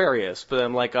supposedly Aquarius, but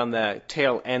I'm like on the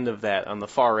tail end of that, on the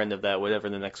far end of that, whatever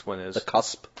the next one is. The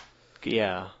cusp?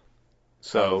 Yeah.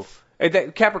 So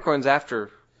Capricorn's after.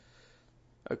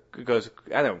 Goes.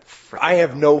 I don't. I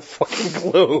have no fucking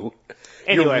clue.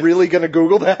 Anyway. You're really gonna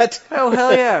Google that? Oh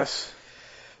hell yes.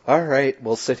 All right,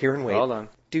 we'll sit here and wait. Hold on.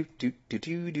 Do do do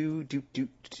do do do do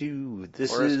do.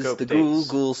 This Horoscope is the dates.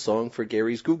 Google song for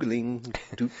Gary's googling.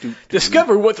 Do, do, do.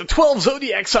 Discover what the 12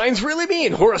 zodiac signs really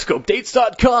mean.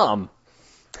 Horoscopedates.com.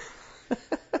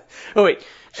 Oh wait,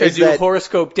 should Is I do that-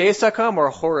 horoscopedates.com or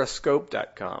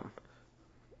horoscope.com?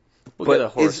 We'll get a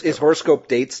But is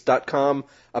horoscopedates.com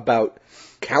about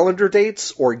calendar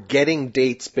dates or getting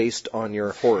dates based on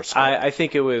your horoscope? I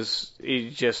think it was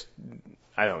just,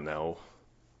 I don't know.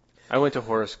 I went to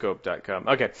horoscope.com.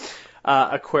 Okay.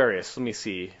 Aquarius, let me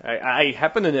see. I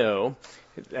happen to know,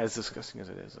 as disgusting as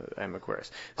it is, I'm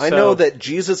Aquarius. I know that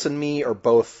Jesus and me are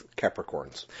both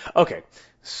Capricorns. Okay.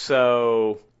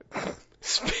 So,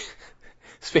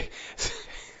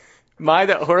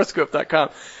 my.horoscope.com.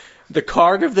 The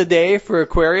card of the day for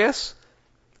Aquarius?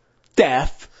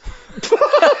 Death.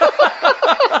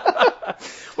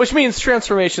 Which means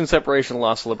transformation, separation,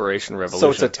 loss, liberation, revolution.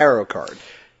 So it's a tarot card.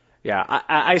 Yeah,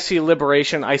 I see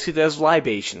liberation. I see that as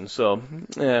libation. So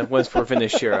once we're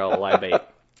finished here, I'll libate.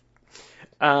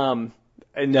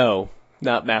 No,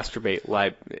 not masturbate.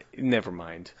 Never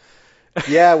mind.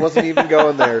 Yeah, I wasn't even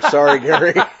going there. Sorry,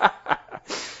 Gary.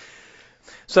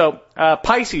 So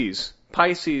Pisces.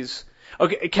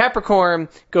 Okay, Capricorn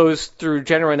goes through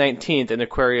January 19th, and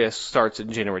Aquarius starts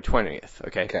in January 20th.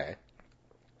 Okay.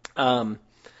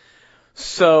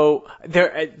 So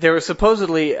there was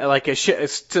supposedly like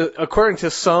according to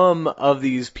some of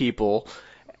these people,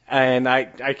 and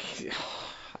I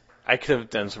could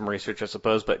have done some research, I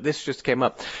suppose, but this just came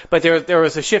up. But there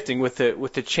was a shifting with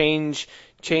the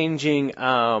changing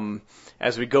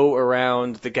as we go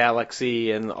around the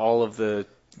galaxy and all of the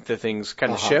things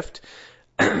kind of shift.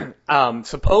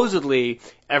 Supposedly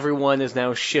everyone is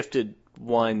now shifted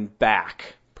one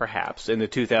back. Perhaps in the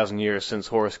 2,000 years since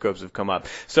horoscopes have come up.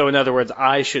 So in other words,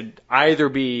 I should either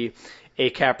be a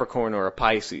Capricorn or a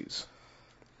Pisces.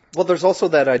 Well, there's also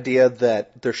that idea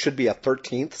that there should be a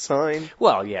 13th sign.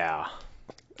 Well, yeah.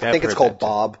 I think it's called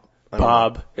Bob.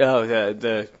 Bob. Oh,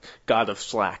 the god of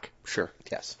slack. Sure.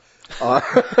 Yes.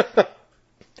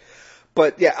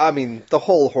 But yeah, I mean, the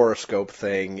whole horoscope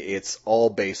thing, it's all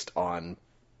based on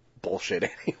bullshit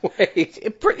anyway.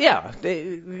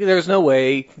 There's no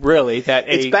way, really, that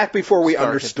it's back before we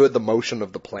understood the motion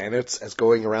of the planets as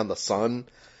going around the sun.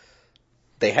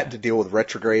 They had to deal with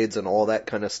retrogrades and all that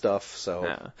kind of stuff. So,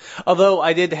 yeah. Although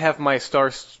I did have my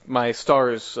stars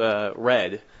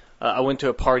read. I went to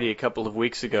a party a couple of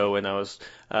weeks ago, and I was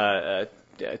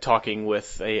talking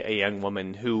with a young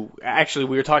woman who actually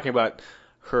we were talking about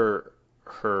her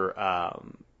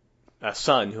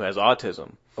son who has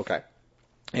autism. Okay.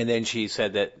 And then she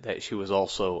said that she was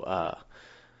also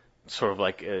sort of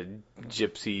like a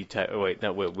gypsy type. Oh, wait,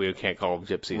 no, we can't call them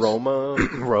gypsies.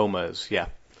 Romas, yeah.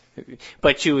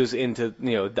 But she was into,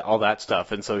 all that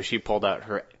stuff, and so she pulled out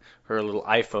her little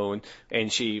iPhone,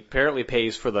 and she apparently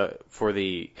pays for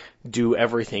the Do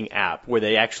Everything app, where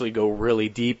they actually go really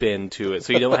deep into it,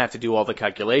 so you don't have to do all the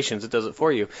calculations. It does it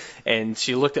for you. And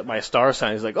she looked at my star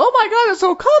sign, and was like, "Oh my God, it's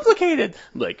so complicated."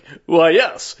 I'm like, "Why,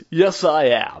 yes, I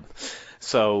am."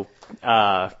 So,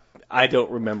 I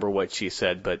don't remember what she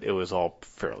said, but it was all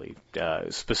fairly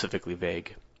specifically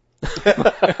vague.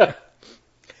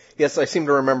 Yes, I seem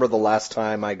to remember the last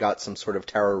time I got some sort of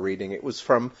tarot reading. It was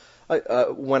from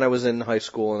when I was in high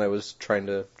school and I was trying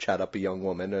to chat up a young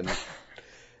woman and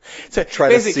try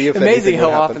to see if anything would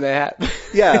happen. Often that happens.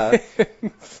 Yeah.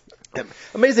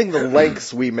 Amazing the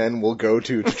lengths we men will go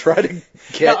to try to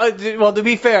get... Now, well, to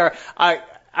be fair,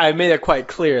 I made it quite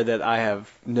clear that I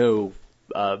have no...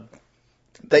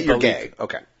 that you're gay.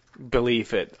 Okay.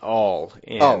 Belief at all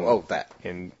in that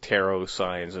in tarot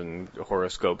signs and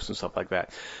horoscopes and stuff like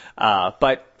that.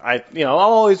 But I'm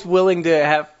always willing to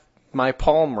have my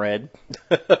palm read.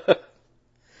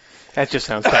 That just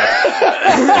sounds bad.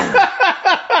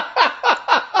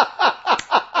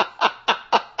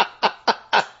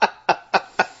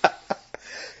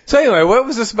 So anyway, what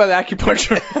was this about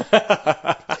acupuncture?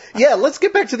 Yeah, let's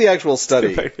get back to the actual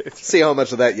study. See how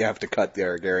much of that you have to cut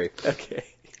there, Gary. Okay.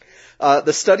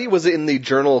 The study was in the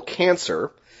journal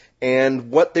Cancer, and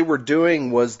what they were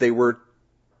doing was they were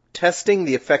testing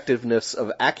the effectiveness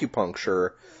of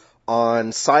acupuncture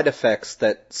on side effects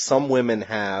that some women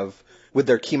have with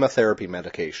their chemotherapy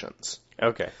medications.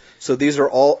 Okay. So these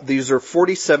are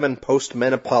 47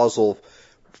 postmenopausal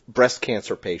breast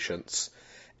cancer patients,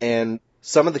 and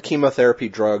some of the chemotherapy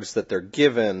drugs that they're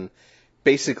given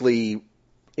basically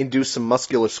induce some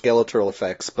musculoskeletal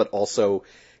effects, but also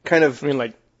kind of... I mean,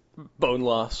 like bone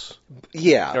loss?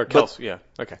 Yeah. Or calcium,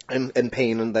 yeah, okay. And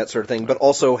pain and that sort of thing, but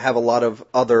also have a lot of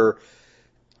other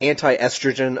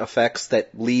anti-estrogen effects that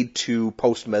lead to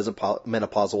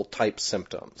post-menopausal type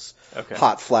symptoms. Okay.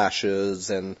 Hot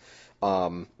flashes and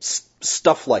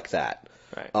stuff like that.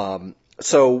 Right.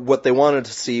 So what they wanted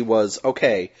to see was,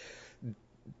 okay,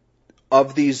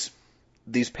 of these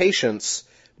patients,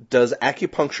 does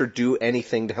acupuncture do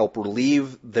anything to help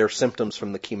relieve their symptoms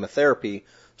from the chemotherapy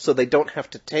so they don't have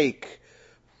to take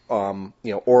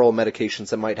oral medications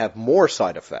that might have more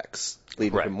side effects,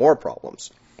 leading to more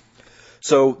problems?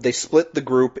 So they split the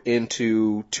group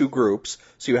into two groups.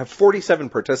 So you have 47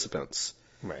 participants.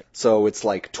 Right. So it's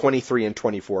like 23 and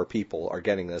 24 people are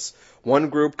getting this. One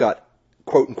group got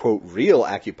quote-unquote real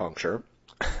acupuncture.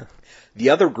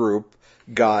 The other group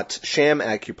got sham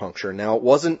acupuncture. Now, it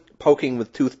wasn't poking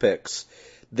with toothpicks.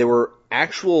 There were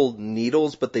actual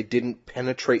needles, but they didn't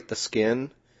penetrate the skin.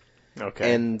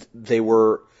 Okay. And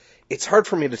it's hard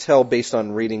for me to tell based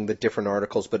on reading the different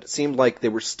articles, but it seemed like they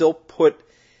were still put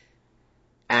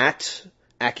at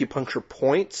acupuncture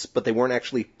points, but they weren't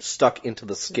actually stuck into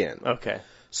the skin. Okay.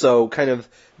 So kind of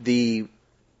the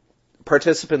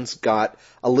participants got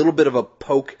a little bit of a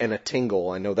poke and a tingle.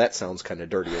 I know that sounds kind of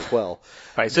dirty as well.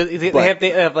 Right. So they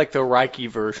have like the Reiki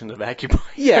version of acupuncture.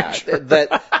 Yeah,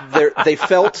 that they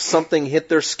felt something hit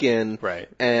their skin, right,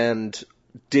 and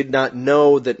did not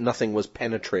know that nothing was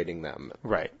penetrating them.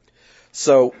 Right.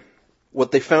 So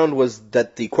what they found was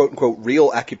that the quote-unquote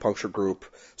real acupuncture group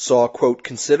saw, quote,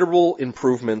 considerable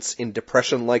improvements in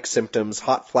depression-like symptoms,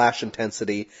 hot flash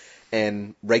intensity,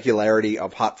 and regularity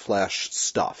of hot flash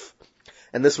stuff.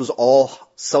 And this was all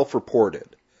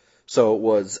self-reported. So it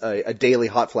was a daily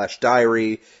hot flash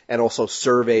diary and also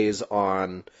surveys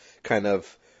on kind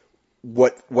of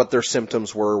what their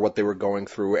symptoms were, what they were going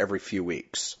through every few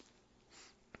weeks.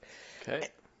 Okay.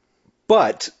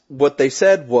 But what they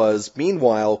said was,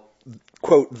 meanwhile,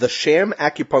 quote, the sham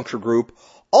acupuncture group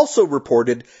also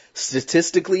reported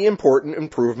statistically important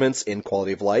improvements in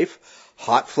quality of life,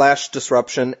 hot flash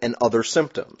disruption, and other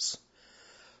symptoms.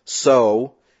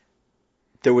 So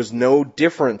there was no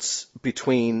difference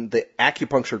between the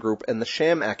acupuncture group and the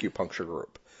sham acupuncture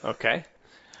group. Okay.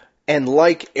 And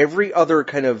like every other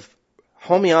kind of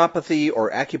homeopathy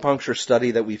or acupuncture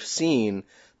study that we've seen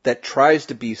that tries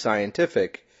to be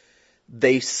scientific,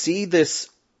 they see this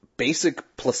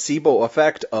basic placebo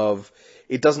effect of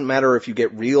it doesn't matter if you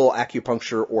get real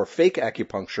acupuncture or fake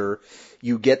acupuncture,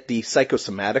 you get the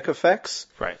psychosomatic effects.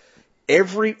 Right.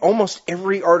 Almost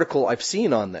every article I've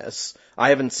seen on this, I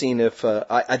haven't seen if,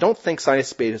 I don't think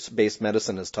science-based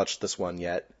medicine has touched this one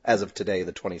yet, as of today,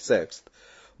 the 26th,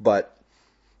 but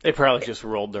they probably just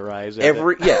rolled their eyes at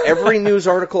it. Every news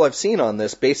article I've seen on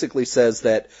this basically says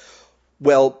that,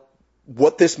 well,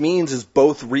 what this means is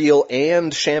both real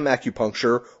and sham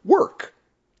acupuncture work.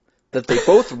 that they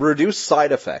both reduce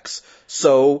side effects.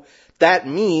 So that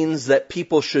means that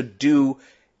people should do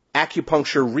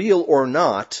acupuncture real or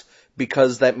not,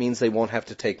 because that means they won't have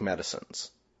to take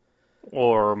medicines.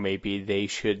 Or maybe they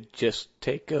should just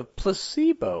take a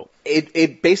placebo.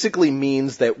 It basically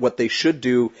means that what they should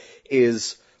do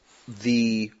is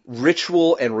the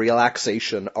ritual and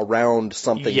relaxation around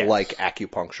something Yes. like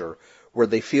acupuncture, where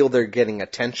they feel they're getting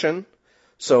attention.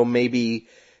 So maybe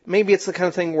it's the kind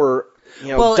of thing where,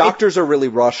 doctors are really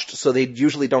rushed, so they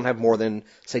usually don't have more than,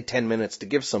 say, 10 minutes to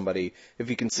give somebody. If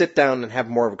you can sit down and have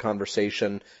more of a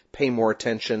conversation, pay more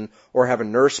attention, or have a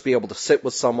nurse be able to sit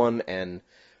with someone and...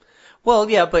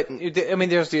 Well, yeah, but, I mean,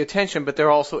 there's the attention, but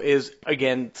there also is,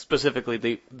 again,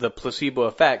 specifically the placebo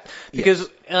effect. Because,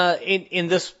 in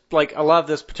this, like, a lot of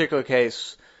this particular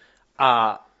case,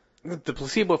 the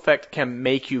placebo effect can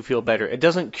make you feel better. It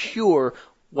doesn't cure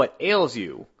what ails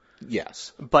you.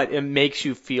 Yes. But it makes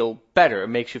you feel better. It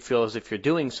makes you feel as if you're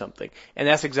doing something. And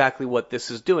that's exactly what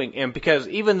this is doing. And because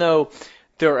even though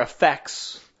there are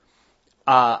effects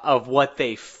of what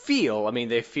they feel, I mean,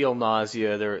 they feel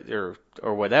nausea, they're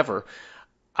or whatever,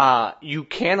 you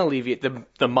can alleviate,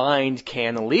 the mind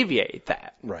can alleviate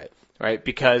that. Right. Right?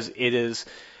 Because it is,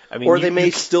 I mean... Or they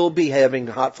may still be having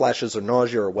hot flashes or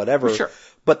nausea or whatever. Sure.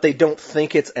 But they don't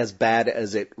think it's as bad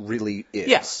as it really is.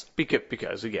 Yes,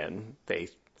 because again, they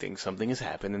think something has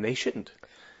happened and they shouldn't.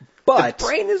 But the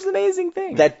brain is an amazing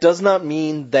thing. That does not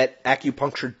mean that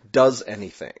acupuncture does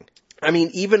anything. I mean,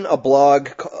 even a blog,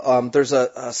 there's a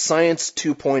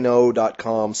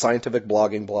science2.0.com, scientific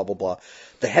blogging, blah, blah, blah.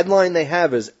 The headline they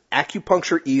have is,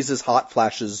 acupuncture eases hot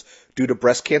flashes due to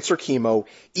breast cancer chemo,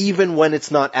 even when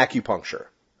it's not acupuncture.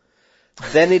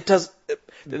 Then it does...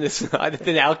 Then it's not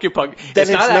acupuncture. It's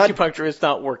not acupuncture. It's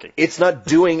not working. It's not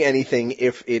doing anything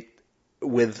if it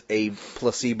with a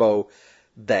placebo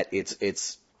that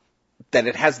that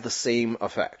it has the same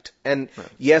effect. And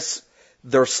yes,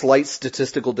 there are slight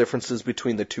statistical differences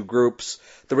between the two groups.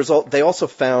 They also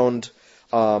found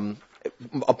a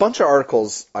bunch of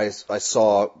articles I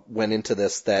saw went into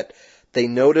this, that they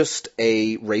noticed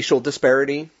a racial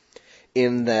disparity.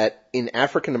 In that, in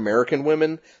African American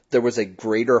women, there was a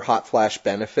greater hot flash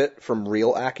benefit from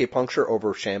real acupuncture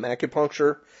over sham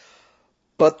acupuncture,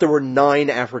 but there were 9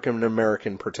 African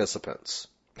American participants.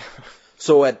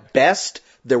 So at best,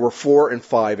 there were 4 and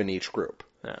 5 in each group.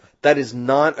 Yeah. That is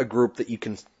not a group that you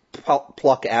can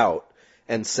pluck out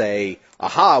and say,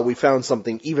 aha, we found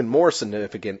something even more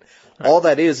significant. Right. All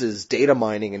that is data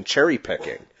mining and cherry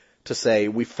picking to say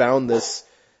we found this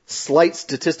slight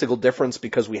statistical difference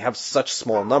because we have such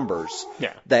small numbers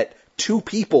that 2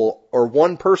 people or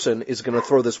 1 person is going to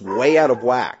throw this way out of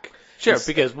whack. Sure,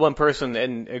 because 1 person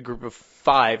in a group of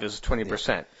 5 is 20%.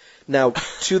 Yeah. Now,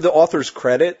 to the author's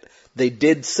credit, they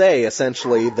did say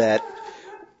essentially that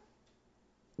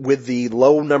with the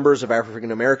low numbers of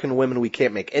African American women, we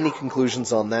can't make any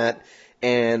conclusions on that,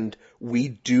 and we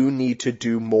do need to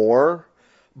do more.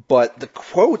 But the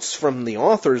quotes from the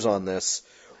authors on this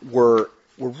were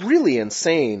really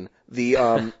insane.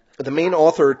 The main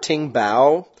author, Ting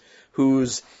Bao,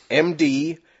 who's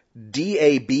MD,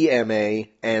 DABMA,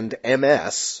 and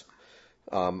MS.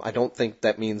 I don't think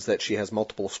that means that she has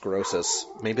multiple sclerosis.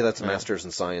 Maybe that's a master's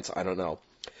in science. I don't know.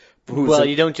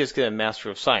 You don't just get a master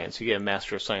of science. You get a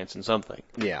master of science in something.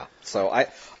 Yeah. So I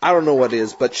don't know what it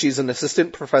is, but she's an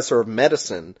assistant professor of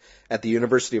medicine at the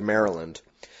University of Maryland.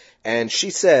 And she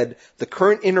said, the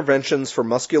current interventions for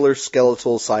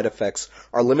musculoskeletal side effects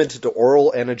are limited to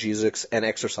oral analgesics and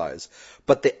exercise.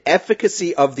 But the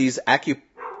efficacy of these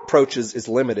approaches is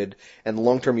limited, and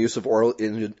long-term use of oral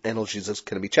analgesics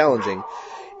can be challenging.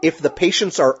 If the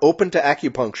patients are open to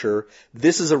acupuncture,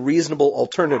 this is a reasonable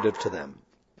alternative to them.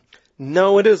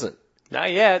 No, it isn't.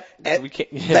 Not yet.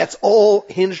 That's all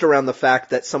hinged around the fact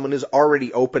that someone is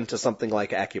already open to something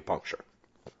like acupuncture.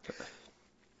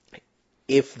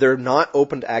 If they're not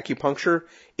open to acupuncture,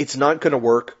 it's not going to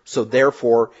work, so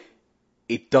therefore,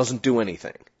 it doesn't do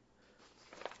anything.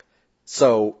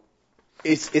 So,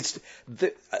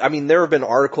 there have been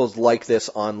articles like this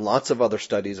on lots of other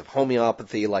studies of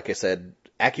homeopathy, like I said,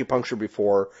 acupuncture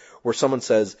before, where someone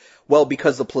says, well,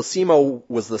 because the placebo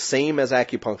was the same as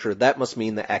acupuncture, that must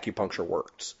mean that acupuncture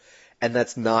works. And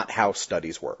that's not how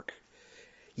studies work.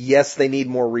 Yes, they need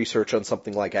more research on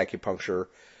something like acupuncture,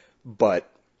 but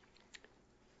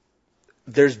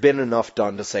there's been enough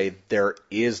done to say there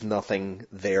is nothing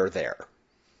there.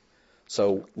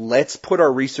 So let's put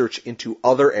our research into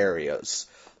other areas,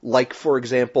 like, for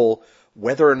example,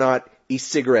 whether or not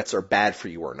e-cigarettes are bad for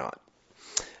you or not.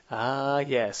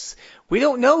 Yes. We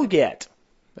don't know yet.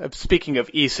 Speaking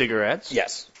of e-cigarettes.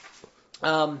 Yes.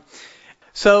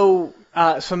 So,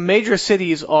 some major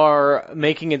cities are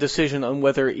making a decision on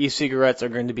whether e-cigarettes are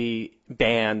going to be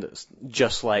banned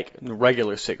just like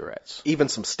regular cigarettes. Even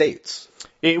some states.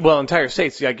 Entire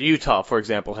states, like Utah, for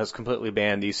example, has completely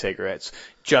banned e-cigarettes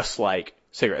just like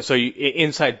cigarettes. So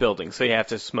inside buildings, so you have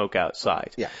to smoke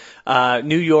outside. Yeah.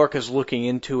 New York is looking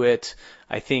into it.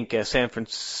 I think San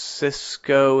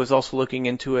Francisco is also looking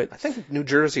into it. I think New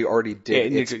Jersey already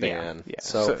did its ban. Yeah.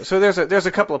 So there's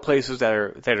a couple of places that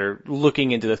are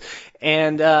looking into this,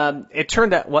 and it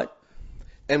turned out what?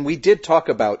 And we did talk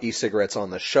about e-cigarettes on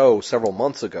the show several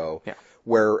months ago. Yeah.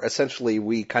 Where essentially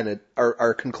we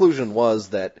our conclusion was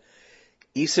that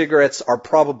e-cigarettes are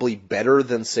probably better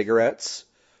than cigarettes,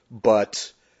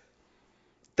 but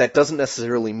that doesn't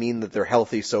necessarily mean that they're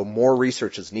healthy, so more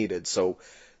research is needed. So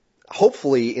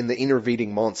hopefully in the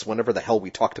intervening months, whenever the hell we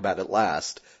talked about it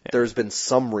last, there's been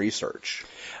some research.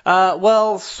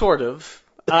 Sort of.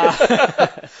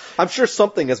 I'm sure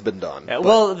something has been done.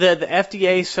 Well, the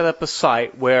FDA set up a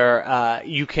site where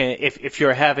you can, if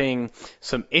you're having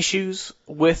some issues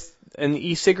with an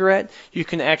e-cigarette, you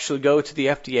can actually go to the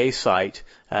FDA site,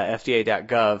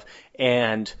 fda.gov,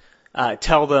 and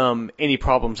tell them any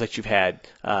problems that you've had,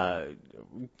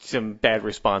 some bad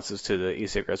responses to the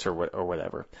e-cigarettes or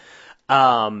whatever.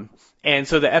 And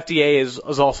so the FDA is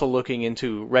also looking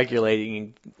into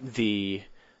regulating the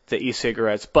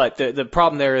e-cigarettes, but the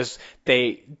problem there is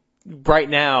right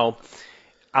now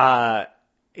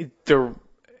they're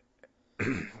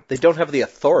they don't have the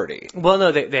authority. Well,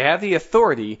 no, they have the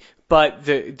authority, but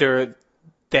they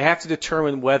have to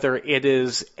determine whether it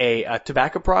is a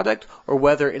tobacco product or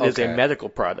whether it is a medical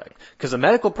product, because a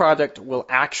medical product will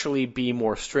actually be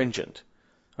more stringent.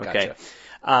 Okay.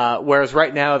 Gotcha. Whereas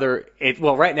right now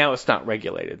right now it's not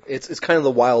regulated. It's kind of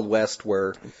the Wild West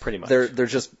where pretty much they're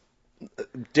just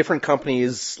different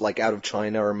companies like out of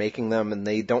China are making them, and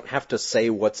they don't have to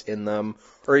say what's in them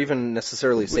or even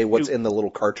necessarily say what's in the little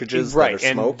cartridges that are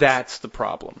smoked. And that's the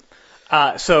problem.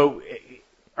 So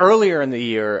earlier in the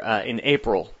year, in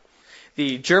April,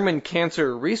 the German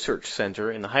Cancer Research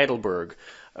Center in Heidelberg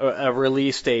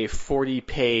released a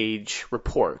 40-page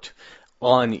report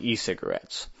on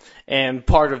e-cigarettes. And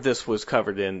part of this was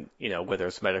covered in, whether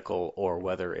it's medical or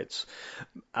whether it's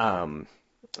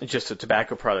just a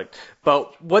tobacco product.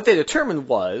 But what they determined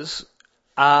was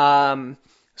some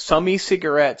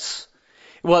e-cigarettes.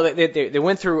 Well, they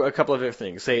went through a couple of different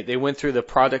things. They went through the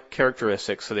product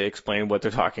characteristics, so they explained what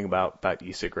they're talking about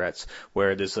e-cigarettes,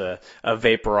 where it is a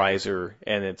vaporizer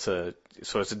and it's a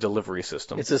delivery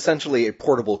system. It's essentially a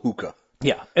portable hookah.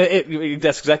 Yeah,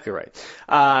 that's exactly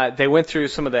right. They went through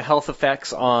some of the health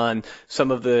effects on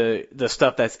some of the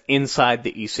stuff that's inside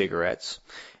the e-cigarettes.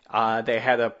 They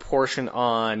had a portion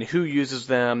on who uses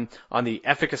them, on the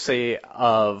efficacy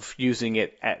of using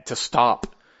it to stop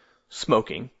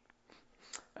smoking,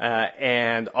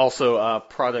 and also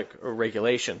product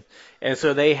regulation. And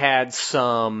so they had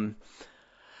some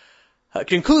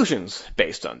conclusions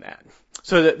based on that.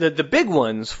 So the big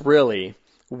ones really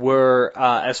were,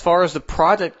 as far as the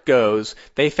product goes,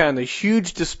 they found a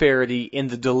huge disparity in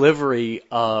the delivery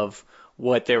of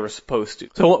what they were supposed to.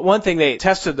 So one thing, they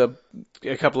tested a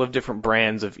couple of different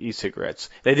brands of e-cigarettes.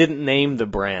 They didn't name the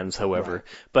brands, however, right,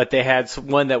 but they had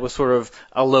one that was sort of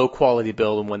a low quality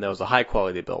build and one that was a high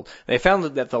quality build. They found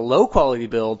that the low quality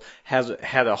build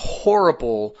had a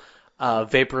horrible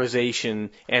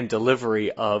vaporization and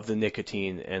delivery of the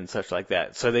nicotine and such like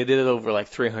that. So they did it over like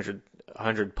 300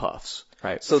 puffs.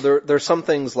 Right. So there's some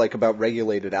things like about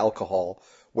regulated alcohol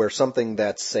where something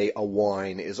that's, say, a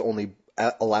wine is only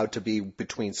allowed to be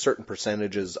between certain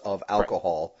percentages of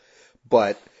alcohol, right,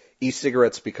 but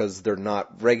e-cigarettes, because they're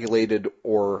not regulated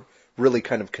or really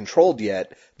kind of controlled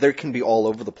yet, they can be all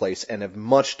over the place and have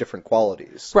much different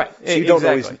qualities. Right. So you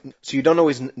don't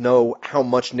always know how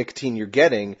much nicotine you're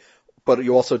getting, but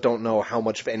you also don't know how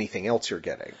much of anything else you're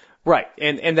getting. Right,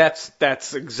 and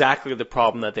that's exactly the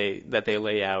problem that they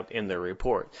lay out in their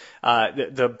report.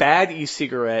 The bad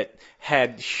e-cigarette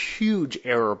had huge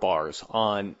error bars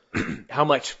on how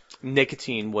much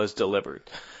nicotine was delivered,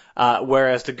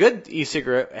 whereas the good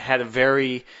e-cigarette had a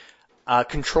very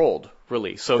controlled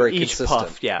release. So very each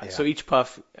consistent. puff, so each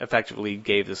puff effectively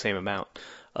gave the same amount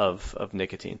of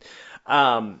nicotine.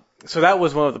 So that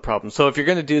was one of the problems. So if you're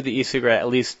going to do the e-cigarette, at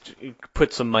least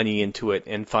put some money into it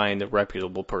and find a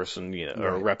reputable person,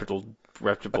 or a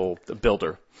reputable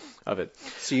builder of it.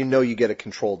 So you get a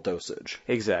controlled dosage.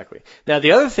 Exactly. Now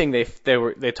the other thing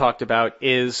they talked about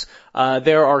is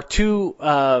there are two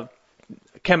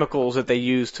chemicals that they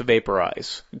use to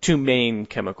vaporize. Two main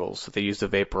chemicals that they use to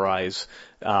vaporize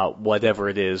whatever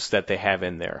it is that they have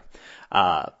in there.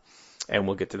 And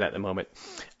we'll get to that in a moment.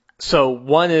 So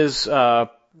one is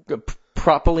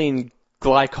propylene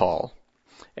glycol,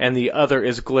 and the other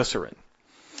is glycerin.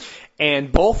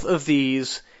 And both of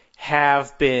these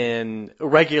have been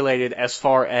regulated as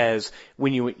far as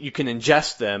when you can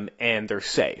ingest them and they're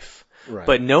safe. Right.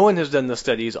 But no one has done the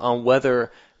studies on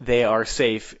whether they are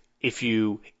safe if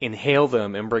you inhale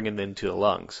them and bring them into the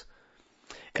lungs.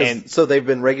 And so they've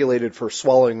been regulated for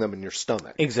swallowing them in your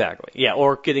stomach. exactly, yeah,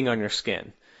 or getting on your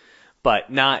skin,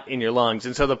 but not in your lungs.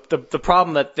 And so the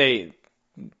problem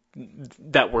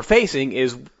that we're facing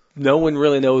is no one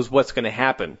really knows what's going to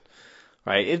happen,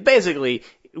 right?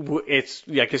 It's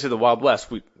like I said, the Wild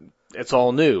West. It's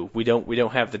all new. We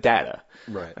don't have the data.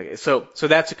 Right. Okay, so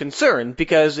that's a concern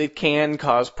because it can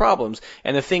cause problems.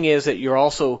 And the thing is that you're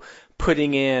also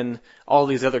putting in all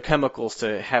these other chemicals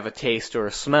to have a taste or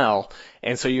a smell,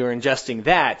 and so you're ingesting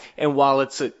that. And while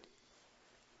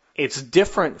it's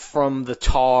different from the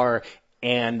tar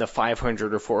and the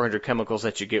 500 or 400 chemicals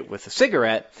that you get with a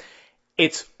cigarette,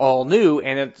 it's all new,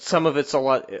 and some of it's a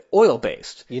lot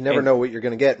oil-based. You never know what you're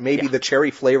going to get. Maybe the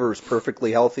cherry flavor is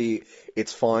perfectly healthy.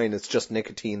 It's fine. It's just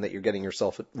nicotine that you're getting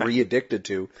yourself re-addicted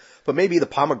to. But maybe the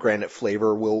pomegranate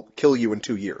flavor will kill you in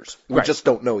 2 years. We just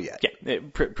don't know yet. Yeah,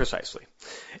 precisely.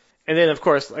 And then, of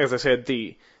course, as I said,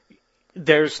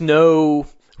 there's no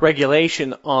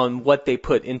regulation on what they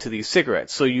put into these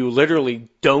cigarettes. So you literally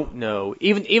don't know,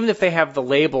 even if they have the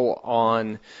label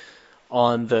on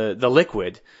the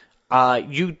liquid,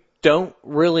 you don't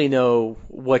really know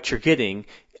what you're getting,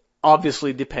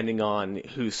 obviously depending on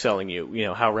who's selling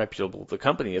you, how reputable the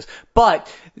company is.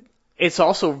 But it's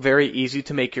also very easy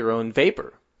to make your own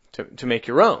vapor, to make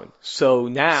your own. So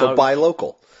now... So buy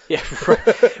local. Yeah,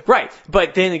 right.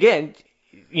 But then again,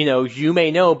 you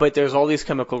may know, but there's all these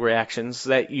chemical reactions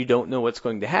that you don't know what's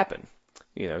going to happen,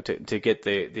 to get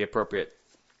the appropriate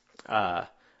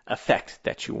effect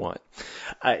that you want.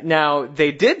 Now,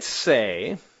 they did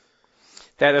say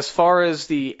that as far as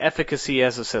the efficacy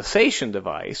as a cessation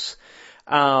device,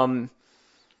 they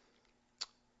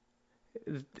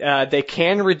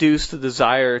can reduce the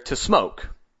desire to smoke.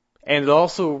 And it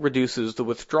also reduces the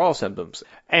withdrawal symptoms.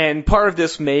 And part of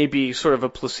this may be sort of a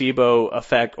placebo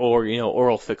effect or,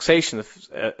 oral fixation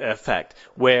effect,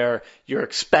 where you're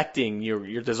expecting,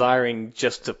 you're desiring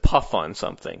just to puff on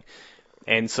something.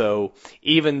 And so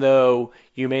even though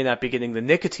you may not be getting the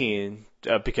nicotine,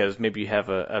 because maybe you have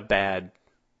a bad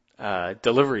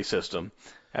delivery system,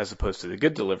 as opposed to the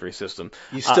good delivery system.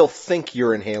 You still think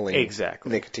you're inhaling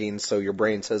exactly. nicotine, so your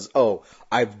brain says, oh,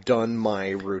 I've done my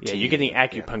routine. Yeah, you're getting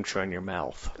acupuncture on your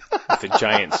mouth with a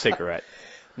giant cigarette.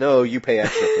 No, you pay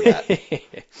extra for that.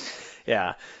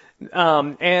 Yeah.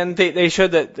 And they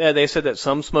showed that, they said that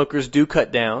some smokers do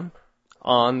cut down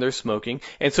on their smoking.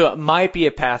 And so it might be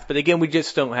a path, but again, we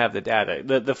just don't have the data.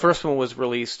 The first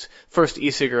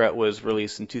e-cigarette was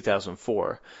released in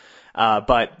 2004.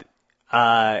 But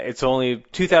it's only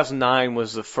 2009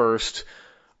 was the first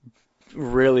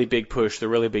really big push, the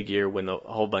really big year when a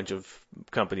whole bunch of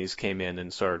companies came in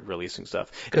and started releasing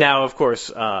stuff. Now, of course,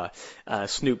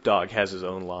 Snoop Dogg has his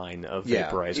own line of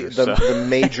vaporizers. The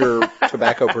major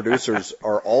tobacco producers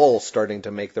are all starting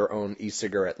to make their own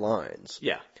e-cigarette lines.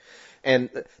 Yeah. And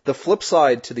the flip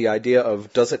side to the idea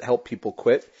of does it help people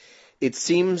quit, it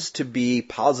seems to be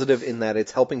positive in that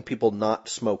it's helping people not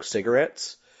smoke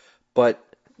cigarettes, but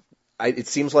it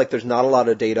seems like there's not a lot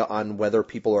of data on whether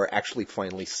people are actually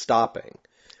finally stopping.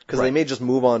 Because they may just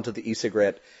move on to the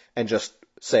e-cigarette and just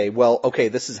say, well, okay,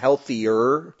 this is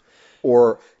healthier,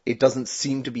 or it doesn't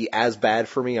seem to be as bad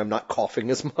for me, I'm not coughing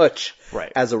as much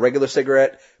as a regular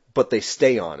cigarette, but they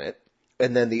stay on it.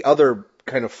 And then the other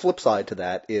kind of flip side to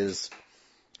that is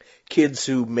kids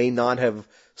who may not have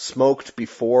smoked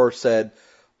before said,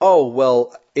 oh,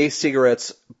 well,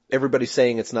 e-cigarettes, everybody's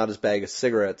saying it's not as bad as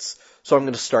cigarettes, so I'm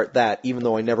going to start that, even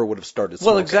though I never would have started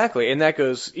smoking. Well, exactly, and that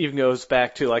goes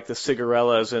back to like the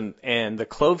cigarellas and the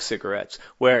clove cigarettes,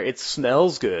 where it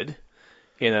smells good,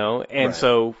 and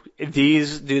so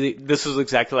this is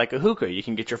exactly like a hookah. You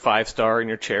can get your 5-star and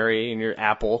your cherry and your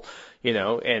apple,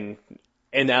 and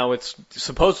now it's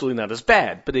supposedly not as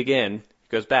bad. But again,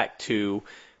 it goes back to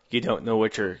we don't know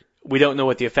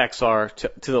what the effects are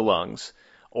to the lungs,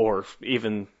 or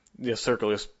even the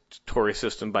circulatory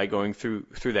system by going through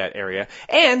that area.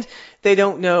 And they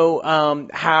don't know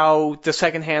how the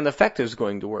secondhand effect is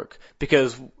going to work,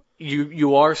 because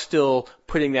you are still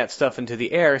putting that stuff into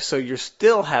the air, so you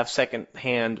still have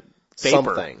secondhand vapor.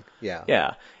 Something, yeah.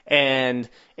 Yeah. And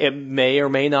it may or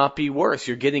may not be worse.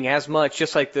 You're getting as much,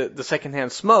 just like the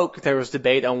secondhand smoke, there was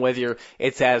debate on whether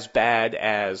it's as bad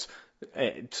as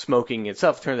smoking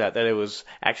itself. It turned out that it was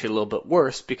actually a little bit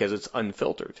worse because it's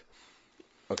unfiltered.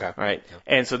 Okay. Right?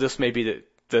 And so this may be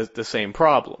the same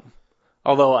problem.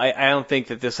 Although I don't think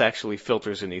that this actually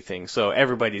filters anything, so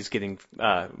everybody's getting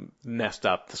messed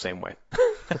up the same way.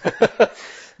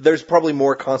 There's probably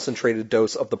more concentrated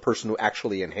dose of the person who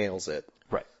actually inhales it.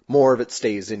 Right. More of it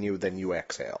stays in you than you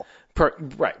exhale.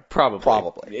 Right, probably.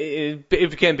 Probably.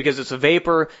 Again, because it's a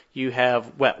vapor, you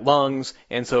have wet lungs,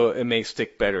 and so it may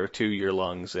stick better to your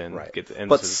lungs and Right. get the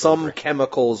But some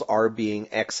chemicals are being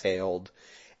exhaled,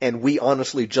 and we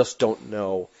honestly just don't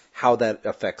know how that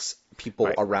affects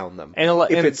people around them.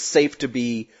 If it's safe to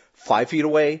be 5 feet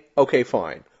away, okay,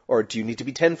 fine. Or do you need to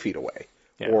be 10 feet away?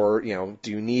 Yeah. Or,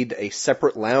 do you need a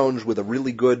separate lounge with a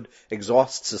really good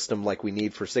exhaust system like we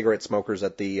need for cigarette smokers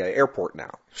at the airport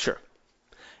now? Sure.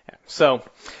 Yeah. So,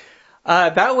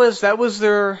 that was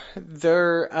their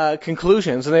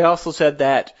conclusions, and they also said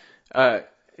that,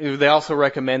 they also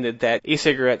recommended that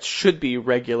e-cigarettes should be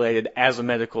regulated as a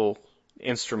medical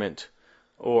instrument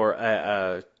or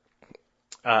a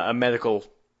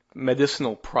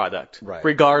medicinal product,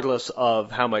 regardless of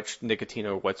how much nicotine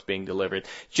or what's being delivered,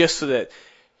 just so that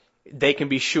they can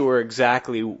be sure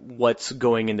exactly what's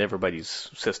going into everybody's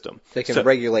system. They can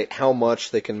regulate how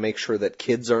much, they can make sure that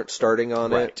kids aren't starting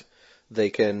on it. They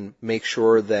can make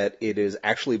sure that it is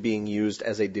actually being used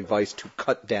as a device to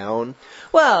cut down.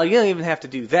 Well, you don't even have to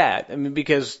do that. I mean,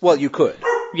 because... Well, you could.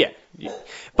 Yeah.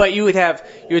 But you would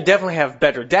definitely have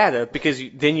better data, because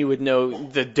then you would know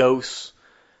the dose.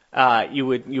 You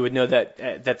would know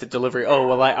that the delivery,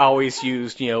 I always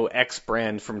used, X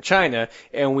brand from China,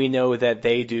 and we know that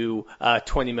they do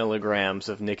 20 milligrams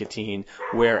of nicotine,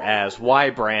 whereas Y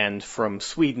brand from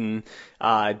Sweden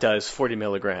does 40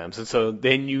 milligrams. And so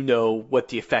then you know what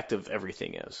the effect of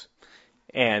everything is,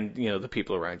 and the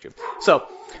people around you. So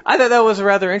I thought that was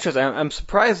rather interesting. I'm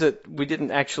surprised that we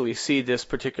didn't actually see this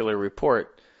particular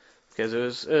report,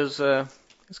 because it was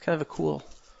kind of a cool.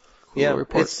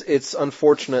 Report. It's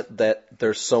unfortunate that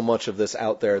there's so much of this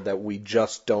out there that we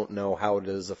just don't know how it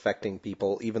is affecting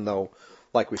people, even though,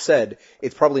 like we said,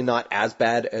 it's probably not as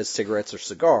bad as cigarettes or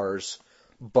cigars,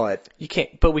 but...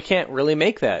 But we can't really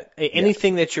make that.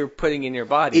 Anything that you're putting in your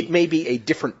body... It may be a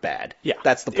different bad. Yeah.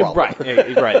 That's the problem.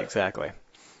 Right, exactly.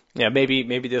 Yeah,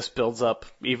 maybe this builds up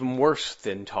even worse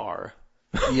than tar.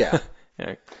 Yeah.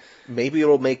 Maybe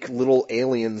it'll make little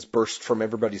aliens burst from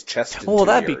everybody's chest. Well,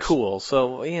 that'd be cool.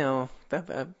 So,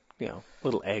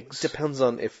 little eggs. Depends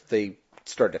on if they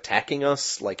start attacking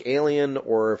us like Alien,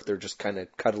 or if they're just kind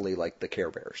of cuddly like the Care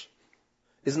Bears.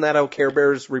 Isn't that how Care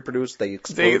Bears reproduce? They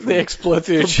explode. They explode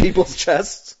through people's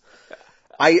chests.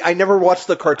 I never watched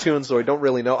the cartoon, so I don't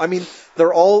really know. I mean,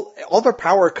 all their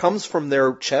power comes from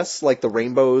their chests, like the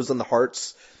rainbows and the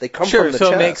hearts. They come from the chest. Sure,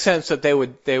 so it makes sense that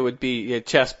they would be a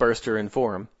chest burster in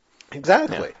form.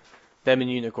 Exactly. Yeah. Them and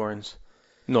unicorns.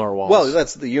 Narwhals. Well,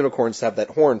 that's the unicorns have that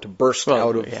horn to burst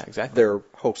out of their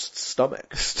host's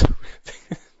stomach.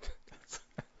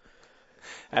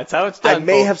 That's how it's done. I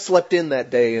may have slept in that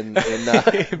day in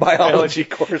biology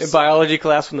course. In biology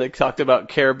class when they talked about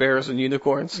Care Bears and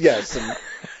unicorns? Yes.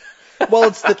 Well,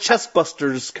 it's the Chest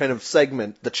Busters kind of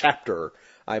segment, the chapter.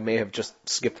 I may have just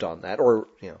skipped on that, or,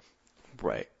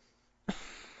 Right.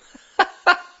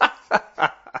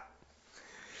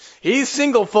 He's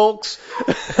single, folks.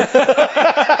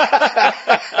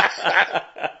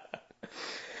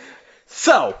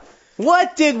 So,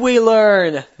 what did we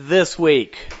learn this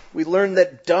week? We learned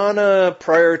that Donna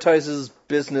prioritizes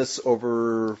business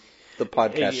over the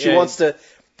podcast. She wants to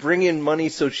bring in money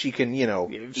so she can,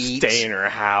 eat. Stay in her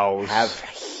house. Have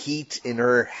heat in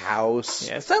her house.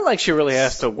 Yeah, it's not like she really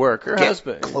has to work. Her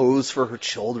husband. Clothes for her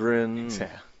children. Yeah.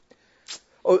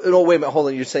 Oh, no, wait a minute, hold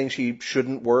on. You're saying she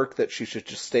shouldn't work, that she should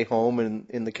just stay home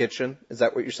in the kitchen? Is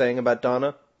that what you're saying about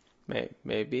Donna?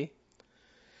 Maybe.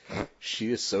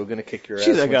 She is so going to kick your ass.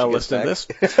 She's got to listen to this.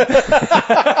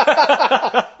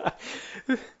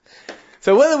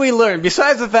 So what did we learn?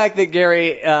 Besides the fact that Gary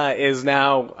is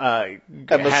now... a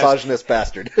misogynist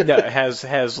bastard.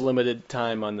 has limited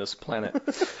time on this planet.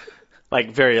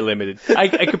 Like, very limited. I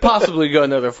could possibly go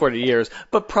another 40 years,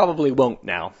 but probably won't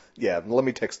now. Yeah, let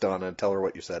me text Donna and tell her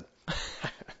what you said. All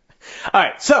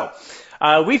right, so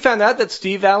we found out that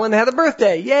Steve Allen had a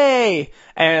birthday. Yay!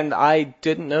 And I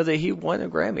didn't know that he won a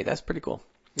Grammy. That's pretty cool.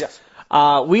 Yes.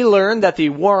 We learned that the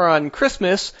war on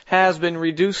Christmas has been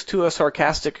reduced to a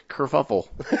sarcastic kerfuffle.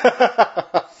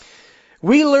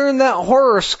 We learned that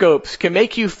horoscopes can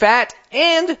make you fat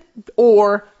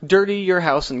or dirty your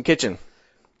house and kitchen.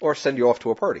 Or send you off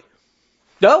to a party.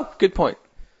 No, good point.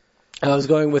 I was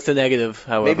going with the negative,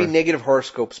 however. Maybe negative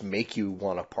horoscopes make you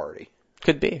want to party.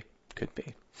 Could be.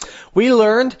 We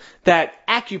learned that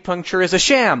acupuncture is a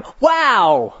sham.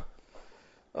 Wow!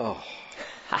 Oh.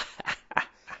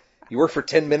 You work for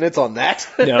 10 minutes on that?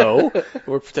 No,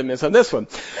 work for 10 minutes on this one.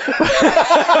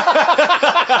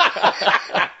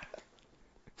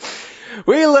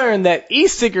 We learned that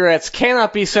e-cigarettes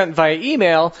cannot be sent via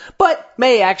email, but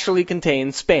may actually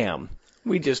contain spam.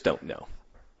 We just don't know.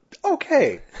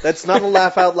 Okay. That's not a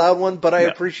laugh out loud one, but I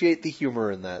appreciate the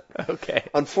humor in that. Okay.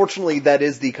 Unfortunately, that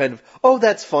is the kind of, oh,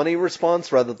 that's funny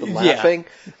response rather than laughing.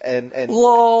 And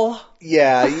lol.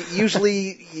 Yeah,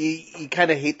 usually you kind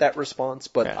of hate that response,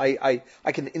 but I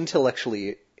can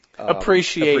intellectually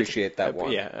appreciate that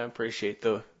one. Yeah, I appreciate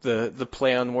the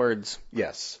play on words.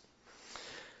 Yes.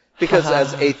 Because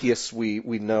as atheists,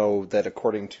 we know that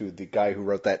according to the guy who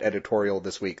wrote that editorial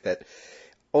this week, that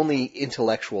only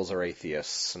intellectuals are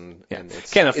atheists, and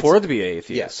it's, can't afford to be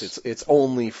atheists. Yes, it's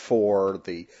only for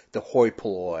the hoi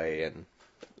polloi, and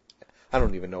I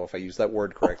don't even know if I used that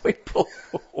word correctly. Hoi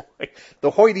polloi.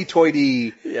 The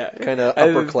hoity-toity kind of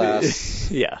upper class.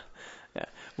 Yeah,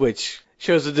 which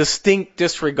shows a distinct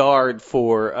disregard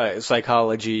for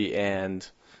psychology and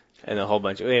a whole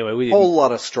bunch of a whole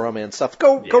lot of straw man stuff.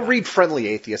 Go read Friendly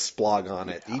Atheist's blog on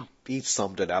it. He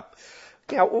summed it up.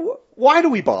 Yeah, why do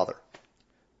we bother?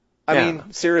 I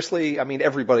mean, seriously,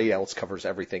 everybody else covers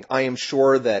everything. I am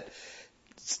sure that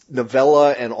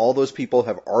Novella and all those people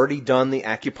have already done the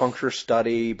acupuncture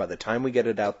study. By the time we get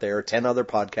it out there, 10 other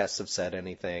podcasts have said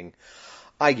anything.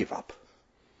 I give up.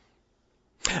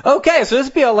 Okay, so this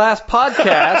will be our last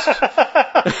podcast.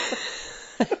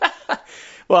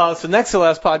 Well, it's the next to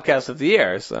last podcast of the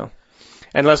year, so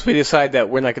unless we decide that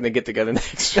we're not going to get together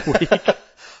next week.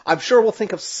 I'm sure we'll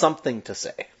think of something to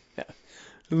say. Yeah.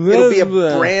 It'll be a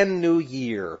brand new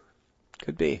year.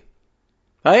 Could be.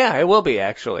 Oh yeah, it will be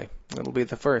actually. It'll be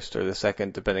the first or the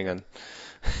second, depending on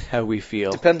how we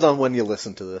feel. Depends on when you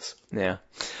listen to this. Yeah.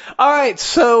 All right,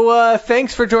 so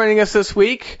thanks for joining us this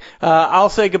week. I'll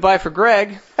say goodbye for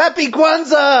Greg. Happy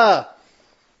Kwanzaa!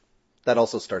 That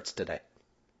also starts today.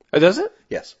 Oh, does it?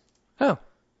 Yes. Oh.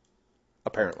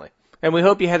 Apparently. And we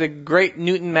hope you had a great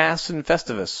Newton Mass and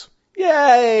Festivus.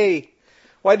 Yay!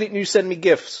 Why didn't you send me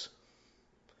GIFs?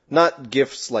 Not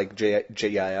GIFs like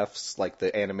GIFs, like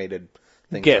the animated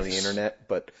things on the internet,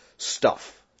 but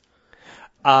stuff.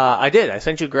 I did. I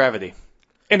sent you Gravity.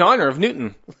 In honor of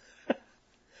Newton.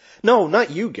 No,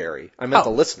 not you, Gary. I meant the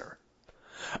listener.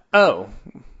 Oh.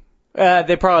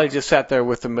 They probably just sat there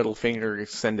with the middle finger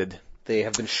extended. They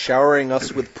have been showering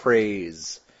us with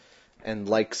praise and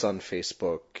likes on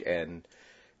Facebook and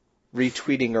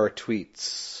retweeting our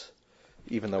tweets,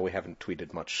 even though we haven't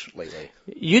tweeted much lately.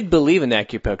 You'd believe in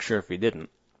acupuncture if you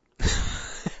didn't.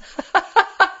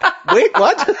 Wait,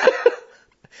 what?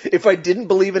 If I didn't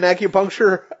believe in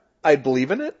acupuncture, I'd believe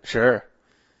in it? Sure.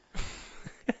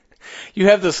 You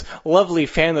have this lovely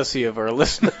fantasy of our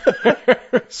listeners.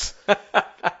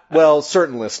 Well,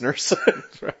 certain listeners.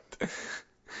 That's right.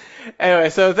 Anyway,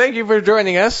 so thank you for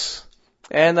joining us.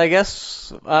 And I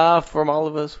guess from all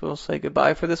of us, we'll say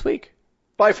goodbye for this week.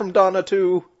 Bye from Donna,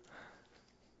 too.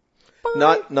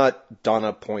 Bye. Not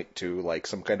Donna point to like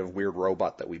some kind of weird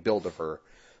robot that we build of her,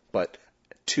 but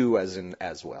to as in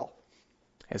as well.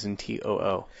 As in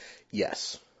TOO.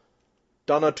 Yes.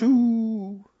 Donna,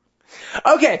 too.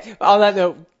 Okay, on that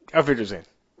note, auf Wiedersehen.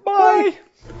 Bye.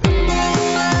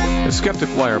 The Skeptic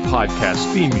Wire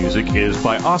podcast theme music is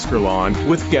by Oscar Lawn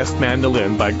with guest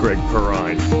mandolin by Greg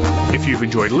Perrine. If you've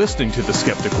enjoyed listening to The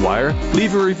Skeptic Wire,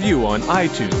 leave a review on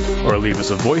iTunes or leave us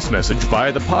a voice message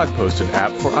via the Pod Posted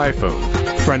app for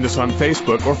iPhone. Friend us on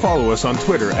Facebook or follow us on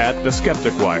Twitter at The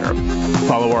Skeptic Wire.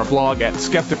 Follow our blog at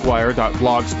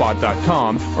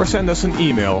skepticwire.blogspot.com or send us an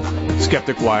email,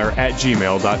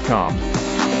 skepticwire@gmail.com.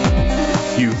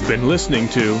 You've been listening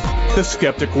to The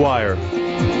Skeptic Wire.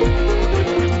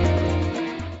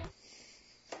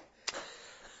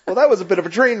 Well, that was a bit of a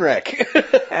train wreck.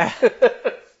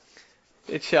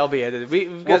 It shall be edited.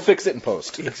 We'll fix it in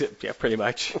post. Yeah, pretty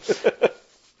much.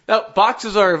 Now,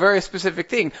 boxes are a very specific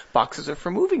thing. Boxes are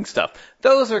for moving stuff.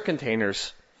 Those are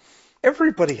containers.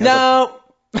 Everybody has No.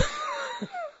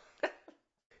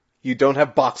 You don't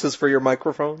have boxes for your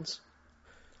microphones?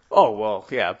 Oh, well,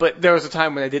 yeah. But there was a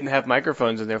time when I didn't have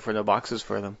microphones and therefore no boxes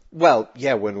for them. Well,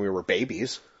 yeah, when we were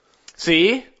babies.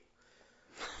 See?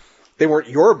 They weren't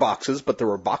your boxes, but there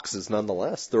were boxes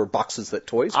nonetheless. There were boxes that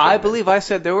toys came I in. believe I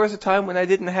said there was a time when I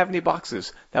didn't have any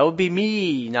boxes. That would be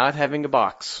me not having a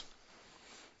box.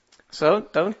 So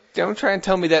don't try and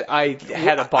tell me that I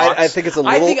had a box. I think it's a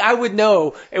little... I think I would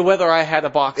know whether I had a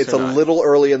box It's or a not. little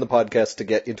early in the podcast to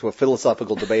get into a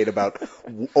philosophical debate about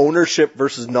ownership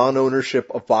versus non-ownership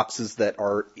of boxes that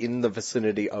are in the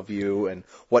vicinity of you and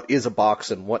what is a box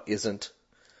and what isn't.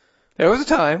 There was a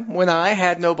time when I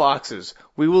had no boxes.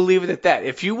 We will leave it at that.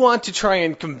 If you want to try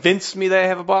and convince me that I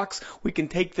have a box, we can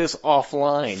take this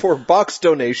offline. For box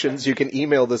donations, you can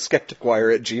email the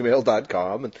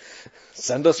skepticwire@gmail.com and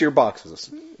send us your boxes.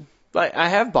 But I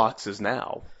have boxes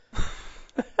now.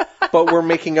 But we're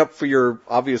making up for your,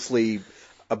 obviously,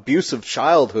 abusive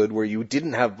childhood where you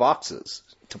didn't have boxes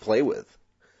to play with.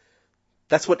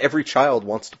 That's what every child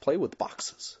wants to play with,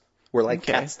 boxes. We're like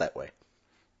cats that way.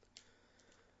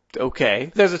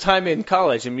 Okay. There's a time in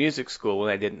college in music school when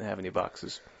I didn't have any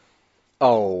boxes.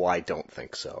 Oh, I don't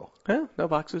think so. Huh? No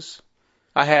boxes.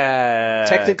 I had...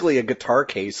 Technically, a guitar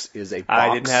case is a box.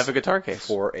 I didn't have a guitar case.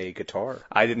 For a guitar.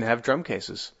 I didn't have drum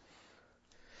cases.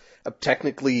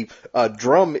 Technically, a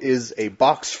drum is a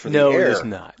box for the air. No, it is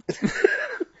not.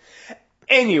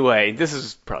 Anyway, this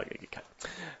is probably going to get cut.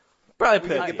 We're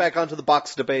going to get back onto the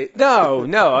box debate. No,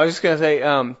 I was just going to say,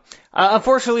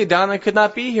 unfortunately, Donna could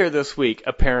not be here this week,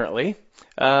 apparently.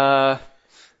 I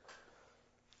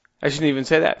shouldn't even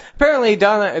say that. Apparently,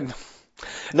 Donna...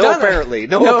 Apparently.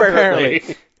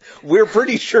 We're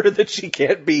pretty sure that she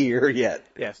can't be here yet.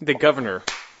 Yes, the governor.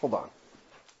 Hold on.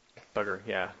 Bugger,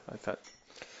 yeah, I thought...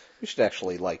 We should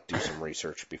actually, do some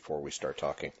research before we start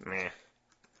talking. Meh.